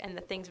and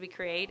the things we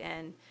create.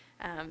 And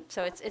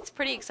so it's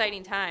pretty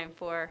exciting time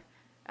for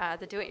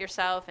the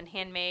do-it-yourself and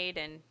handmade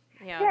and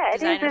Yeah, it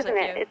is, designers isn't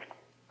like it? you.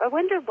 I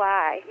wonder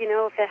why.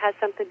 If it has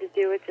something to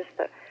do with just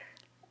the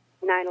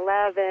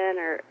 9/11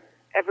 or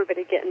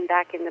everybody getting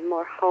back into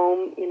more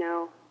home,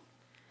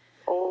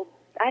 old.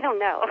 I don't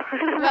know.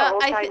 Well,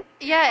 Old time.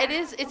 yeah, it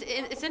is.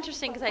 It's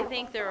interesting because I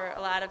think there are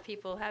a lot of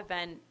people have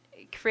been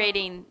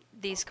creating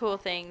these cool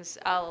things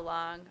all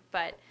along.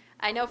 But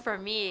I know for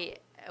me,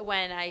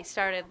 when I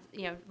started,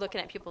 looking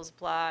at people's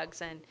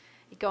blogs and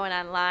going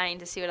online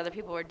to see what other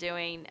people were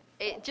doing,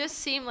 it just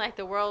seemed like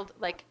the world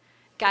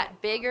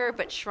got bigger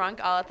but shrunk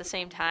all at the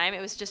same time.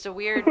 It was just a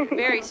weird,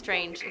 very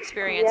strange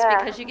experience Yeah.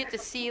 because you get to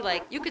see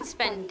you could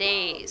spend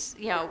days,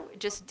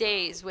 just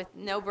days with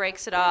no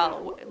breaks at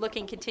all,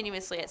 looking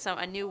continuously at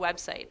a new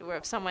website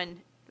where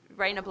someone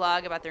writing a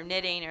blog about their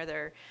knitting or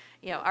their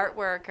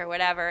artwork or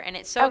whatever, and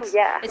it's so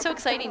it's so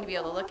exciting to be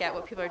able to look at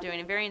what people are doing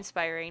and very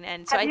inspiring.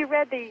 And so Have you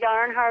read the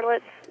Yarn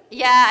Harlots?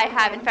 Yeah, I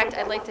have. In fact,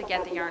 I'd like to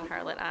get the Yarn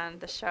Harlot on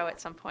the show at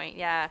some point.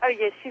 Yeah. Oh,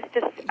 yeah, she's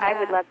just, I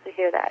would love to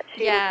hear that.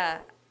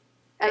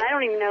 And I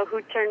don't even know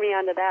who turned me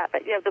onto that,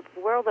 but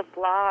the world of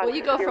blogs. Well,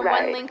 you go from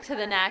right. one link to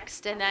the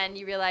next, and then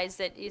you realize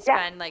that you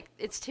spend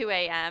it's 2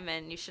 a.m.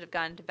 and you should have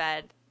gone to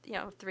bed,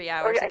 3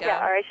 hours ago.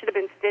 Yeah, or I should have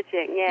been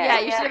stitching.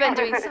 Yeah, you should have been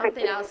doing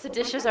something else. The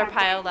dishes are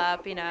piled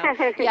up,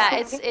 Yeah,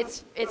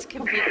 it's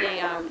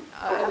completely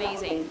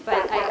amazing.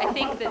 But I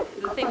think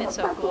that the thing that's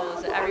so cool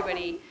is that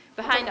everybody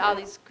behind all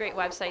these great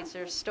websites,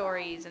 there's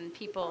stories and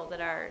people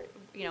that are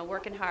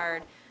working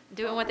hard,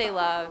 doing what they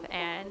love,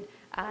 and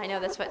I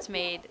know that's what's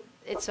made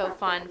it's so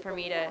fun for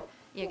me to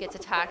get to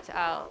talk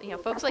to all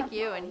folks like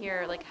you and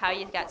hear how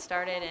you got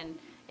started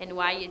and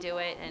why you do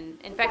it, and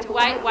in fact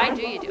why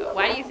do you do it?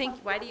 Why do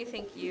you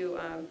think you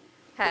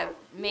have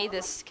made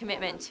this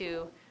commitment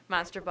to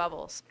Monster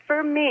Bubbles?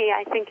 For me,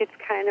 I think it's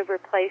kind of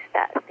replaced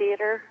that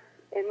theater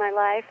in my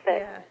life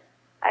that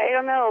I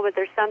don't know, but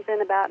there's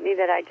something about me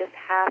that I just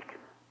have to,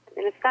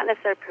 and it's not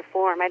necessarily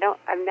perform.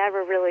 I've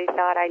never really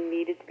thought I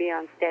needed to be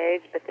on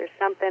stage, but there's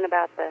something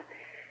about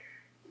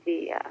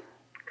the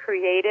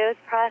creative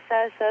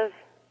process of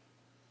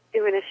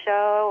doing a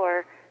show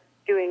or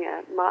doing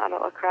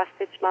a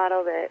cross-stitch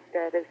model that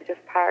is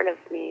just part of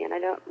me. And I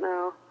don't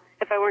know,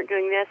 if I weren't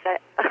doing this,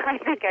 I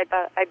think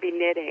I'd be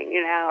knitting,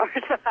 or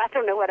so I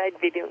don't know what I'd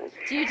be doing.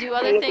 Do you do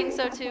other things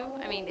though too?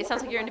 I mean, it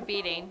sounds like you're into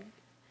beading.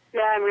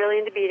 Yeah, I'm really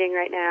into beading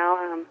right now.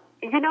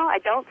 I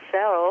don't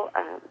sew.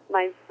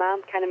 My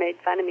mom kind of made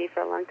fun of me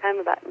for a long time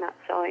about not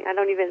sewing. I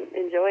don't even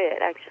enjoy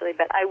it actually,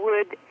 but I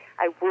would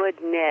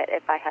knit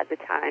if I had the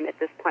time at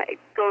this point.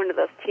 Going to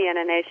those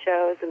TNNA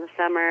shows in the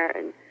summer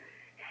and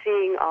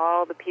seeing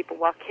all the people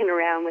walking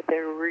around with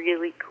their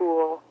really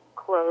cool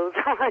clothes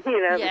on, that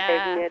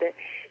they've knitted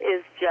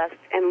is just,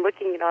 and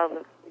looking at all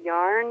the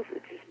yarns,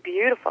 it's just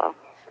beautiful.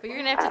 Well, you're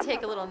going to have to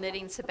take a little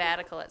knitting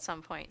sabbatical at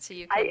some point so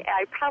you can...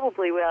 I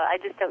probably will. I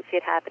just don't see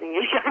it happening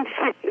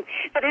anytime soon.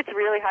 But it's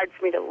really hard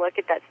for me to look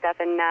at that stuff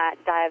and not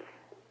dive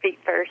feet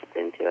first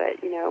into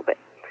it, But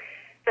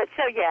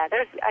so, yeah,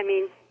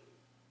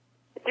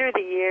 through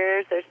the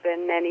years, there's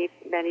been many,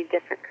 many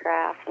different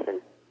crafts. And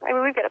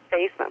we've got a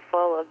basement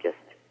full of just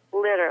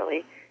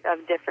literally of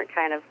different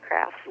kind of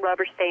crafts,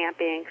 rubber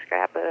stamping,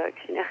 scrapbooks,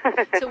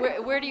 So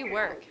where do you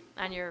work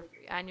on your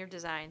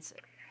designs?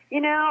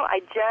 I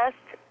just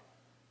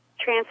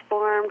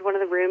transformed one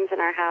of the rooms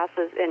in our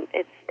houses, and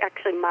it's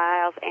actually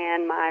Miles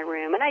and my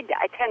room. And I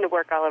tend to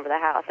work all over the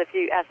house. If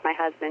you ask my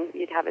husband,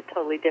 you'd have a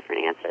totally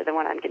different answer than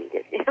what I'm going to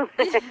give you.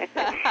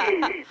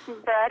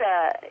 But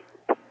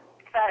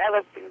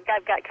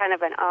I've got kind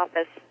of an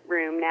office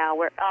room now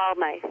where all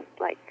my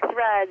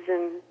threads,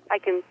 and I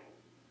can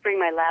bring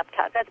my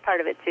laptop. That's part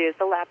of it too. Is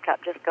the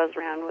laptop just goes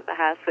around with the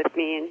house with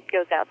me and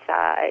goes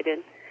outside,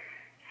 and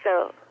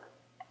so.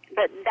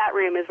 But that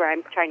room is where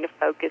I'm trying to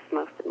focus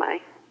most of my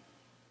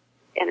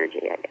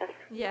energy, I guess.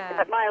 Yeah.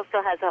 But Miles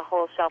still has a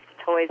whole shelf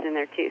of toys in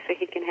there too, so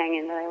he can hang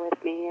in there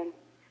with me, and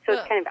so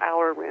it's kind of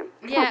our room.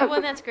 Yeah,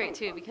 well, that's great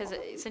too, because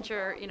since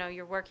you're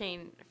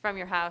working from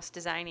your house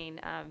designing,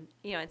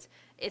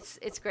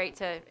 it's great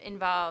to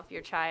involve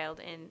your child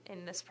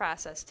in this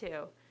process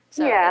too.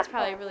 So it's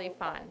probably really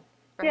fun.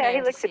 Yeah,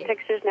 he looks at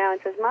pictures now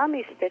and says,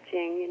 "Mommy's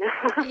stitching,"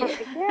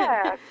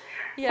 Yeah.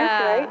 Yeah.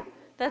 That's right.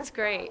 That's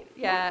great.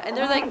 Yeah, and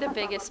they're the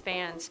biggest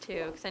fans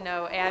too, because I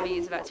know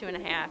Abby's about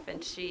 2.5,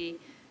 and she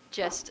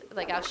just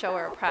I'll show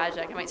her a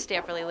project. I might stay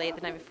up really late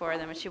the night before.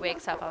 Then when she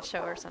wakes up, I'll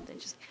show her something.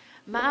 She's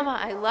Mama,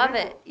 I love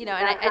it. And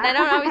I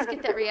don't always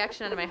get that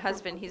reaction out of my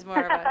husband. He's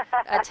more of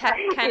a tech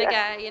kind of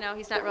guy.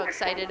 He's not real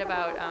excited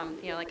about,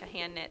 like a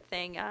hand knit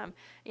thing.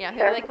 He'll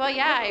be like, well,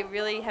 yeah, I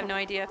really have no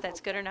idea if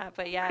that's good or not,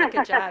 but yeah,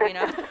 good job,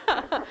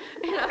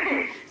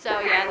 So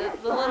yeah,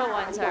 the little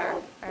ones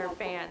are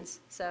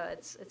fans. So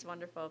it's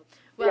wonderful.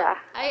 Well, Yeah.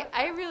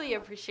 I really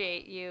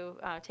appreciate you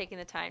taking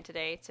the time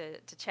today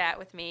to chat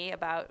with me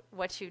about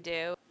what you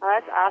do. Well,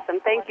 that's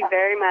awesome. Thank you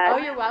very much. Oh,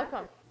 you're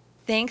welcome.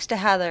 Thanks to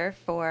Heather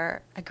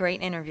for a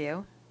great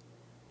interview.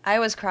 I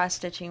was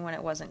cross-stitching when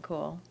it wasn't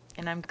cool,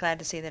 and I'm glad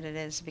to see that it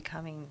is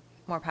becoming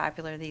more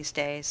popular these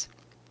days.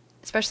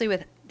 Especially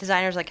with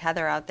designers like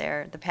Heather out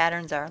there, the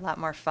patterns are a lot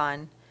more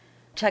fun.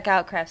 Check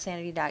out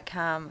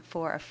CraftSanity.com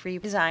for a free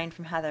design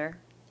from Heather.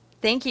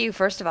 Thank you,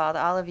 first of all,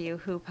 to all of you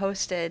who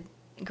posted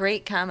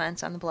great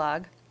comments on the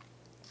blog.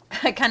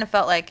 I kind of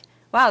felt like,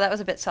 wow, that was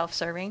a bit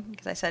self-serving,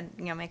 because I said,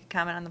 make a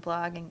comment on the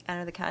blog and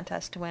enter the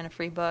contest to win a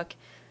free book.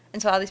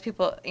 And so all these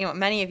people,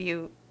 many of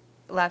you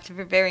left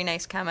very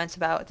nice comments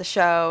about the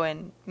show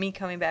and me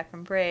coming back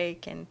from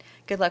break and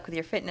good luck with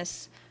your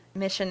fitness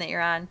mission that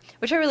you're on,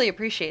 which I really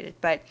appreciated.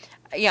 But,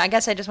 I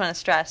guess I just want to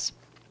stress,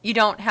 you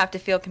don't have to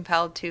feel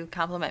compelled to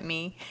compliment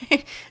me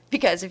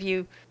because if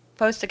you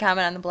post a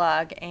comment on the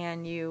blog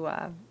and you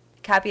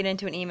copy it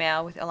into an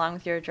email along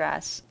with your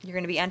address, you're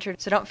going to be entered.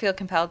 So don't feel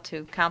compelled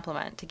to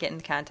compliment to get in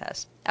the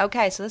contest.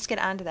 Okay, so let's get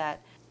on to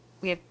that.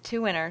 We have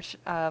 2 winners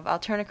of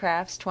Alterna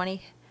Crafts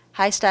 20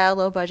 High-Style,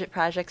 Low-Budget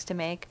Projects to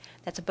Make.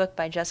 That's a book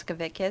by Jessica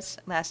Vitkus,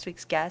 last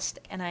week's guest,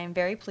 and I am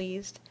very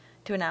pleased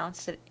to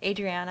announce that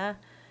Adriana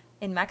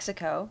in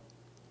Mexico,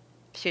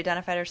 she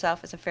identified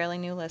herself as a fairly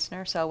new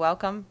listener, so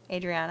welcome,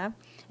 Adriana,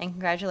 and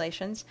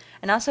congratulations.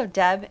 And also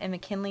Deb in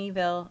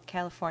McKinleyville,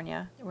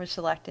 California were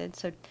selected,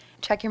 so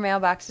check your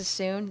mailboxes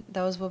soon.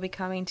 Those will be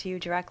coming to you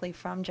directly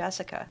from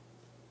Jessica.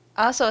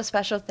 Also, a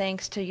special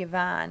thanks to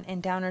Yvonne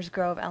in Downers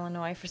Grove,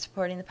 Illinois, for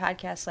supporting the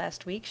podcast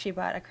last week. She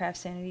bought a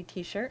CraftSanity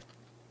t-shirt.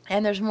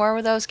 And there's more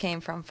where those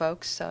came from,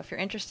 folks. So if you're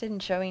interested in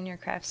showing your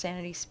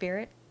CraftSanity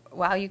spirit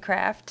while you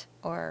craft,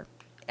 or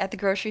at the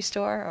grocery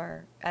store,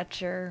 or at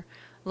your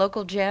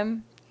local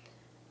gym,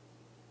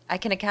 I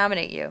can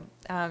accommodate you.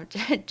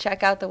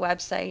 Check out the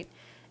website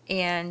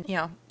and,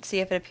 see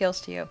if it appeals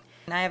to you.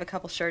 And I have a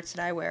couple shirts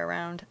that I wear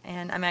around,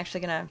 and I'm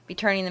actually going to be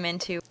turning them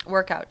into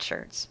workout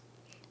shirts.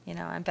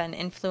 I've been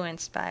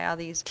influenced by all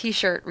these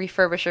t-shirt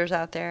refurbishers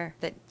out there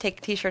that take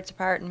t-shirts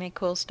apart and make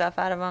cool stuff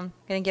out of them.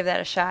 I'm going to give that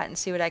a shot and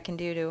see what I can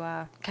do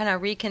to kind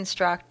of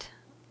reconstruct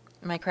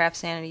my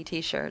CraftSanity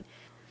t-shirt.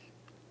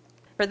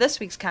 For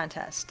this week's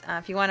contest,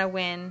 if you want to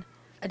win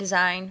a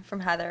design from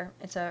Heather,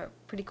 it's a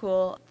pretty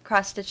cool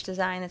cross-stitch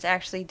design that's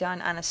actually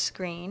done on a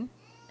screen,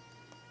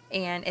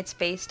 and it's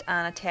based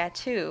on a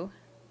tattoo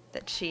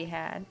that she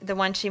had, the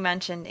one she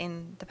mentioned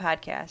in the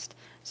podcast.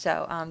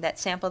 So that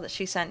sample that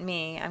she sent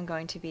me, I'm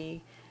going to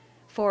be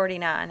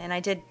forwarding on. And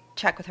I did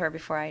check with her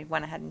before I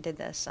went ahead and did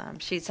this.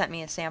 She sent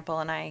me a sample,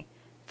 and I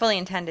fully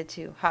intended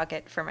to hog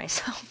it for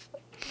myself.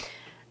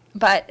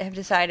 But I've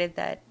decided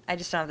that I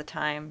just don't have the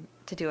time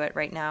to do it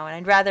right now. And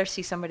I'd rather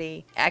see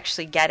somebody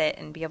actually get it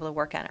and be able to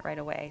work on it right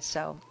away.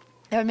 So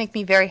that would make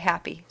me very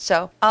happy.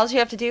 So all you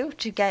have to do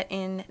to get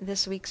in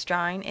this week's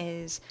drawing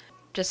is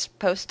just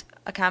post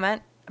a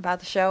comment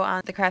about the show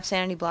on the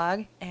CraftSanity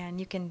blog, and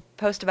you can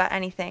post about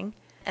anything.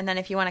 And then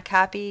if you want to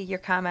copy your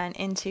comment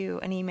into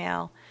an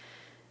email,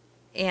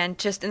 and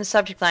just in the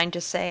subject line,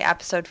 just say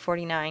episode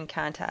 49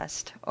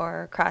 contest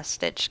or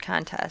cross-stitch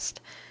contest.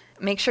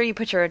 Make sure you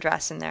put your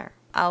address in there.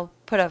 I'll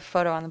put a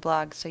photo on the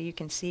blog so you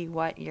can see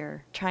what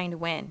you're trying to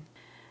win.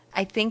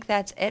 I think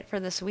that's it for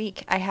this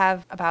week. I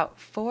have about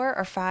 4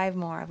 or 5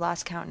 more, I've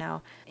lost count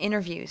now,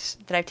 interviews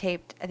that I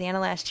taped at the end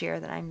of last year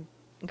that I'm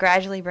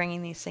gradually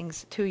bringing these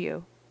things to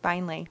you,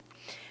 finally.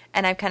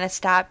 And I've kind of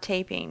stopped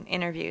taping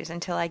interviews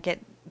until I get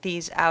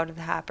these out of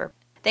the hopper.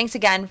 Thanks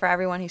again for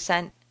everyone who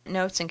sent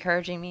notes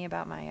encouraging me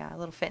about my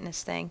little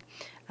fitness thing.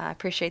 I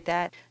appreciate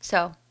that.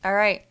 So, all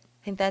right,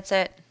 I think that's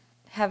it.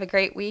 Have a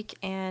great week,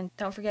 and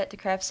don't forget to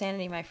craft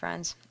sanity, my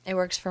friends. It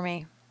works for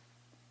me.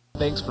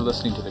 Thanks for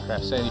listening to the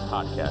CraftSanity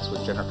podcast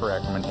with Jennifer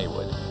Ackerman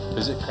Haywood.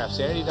 Visit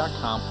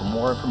CraftSanity.com for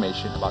more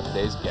information about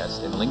today's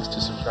guest and links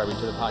to subscribing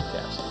to the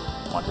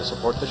podcast. Want to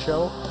support the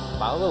show?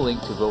 Follow the link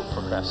to vote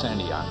for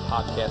CraftSanity on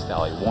Podcast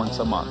Alley once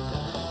a month.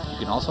 You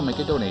can also make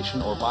a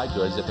donation or buy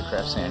goods at the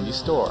CraftSanity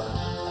store.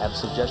 Have a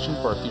suggestion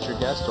for a future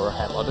guest or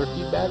have other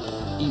feedback?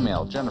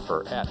 Email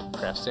Jennifer at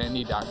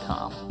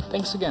CraftSanity.com.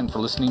 Thanks again for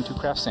listening to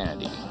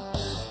CraftSanity.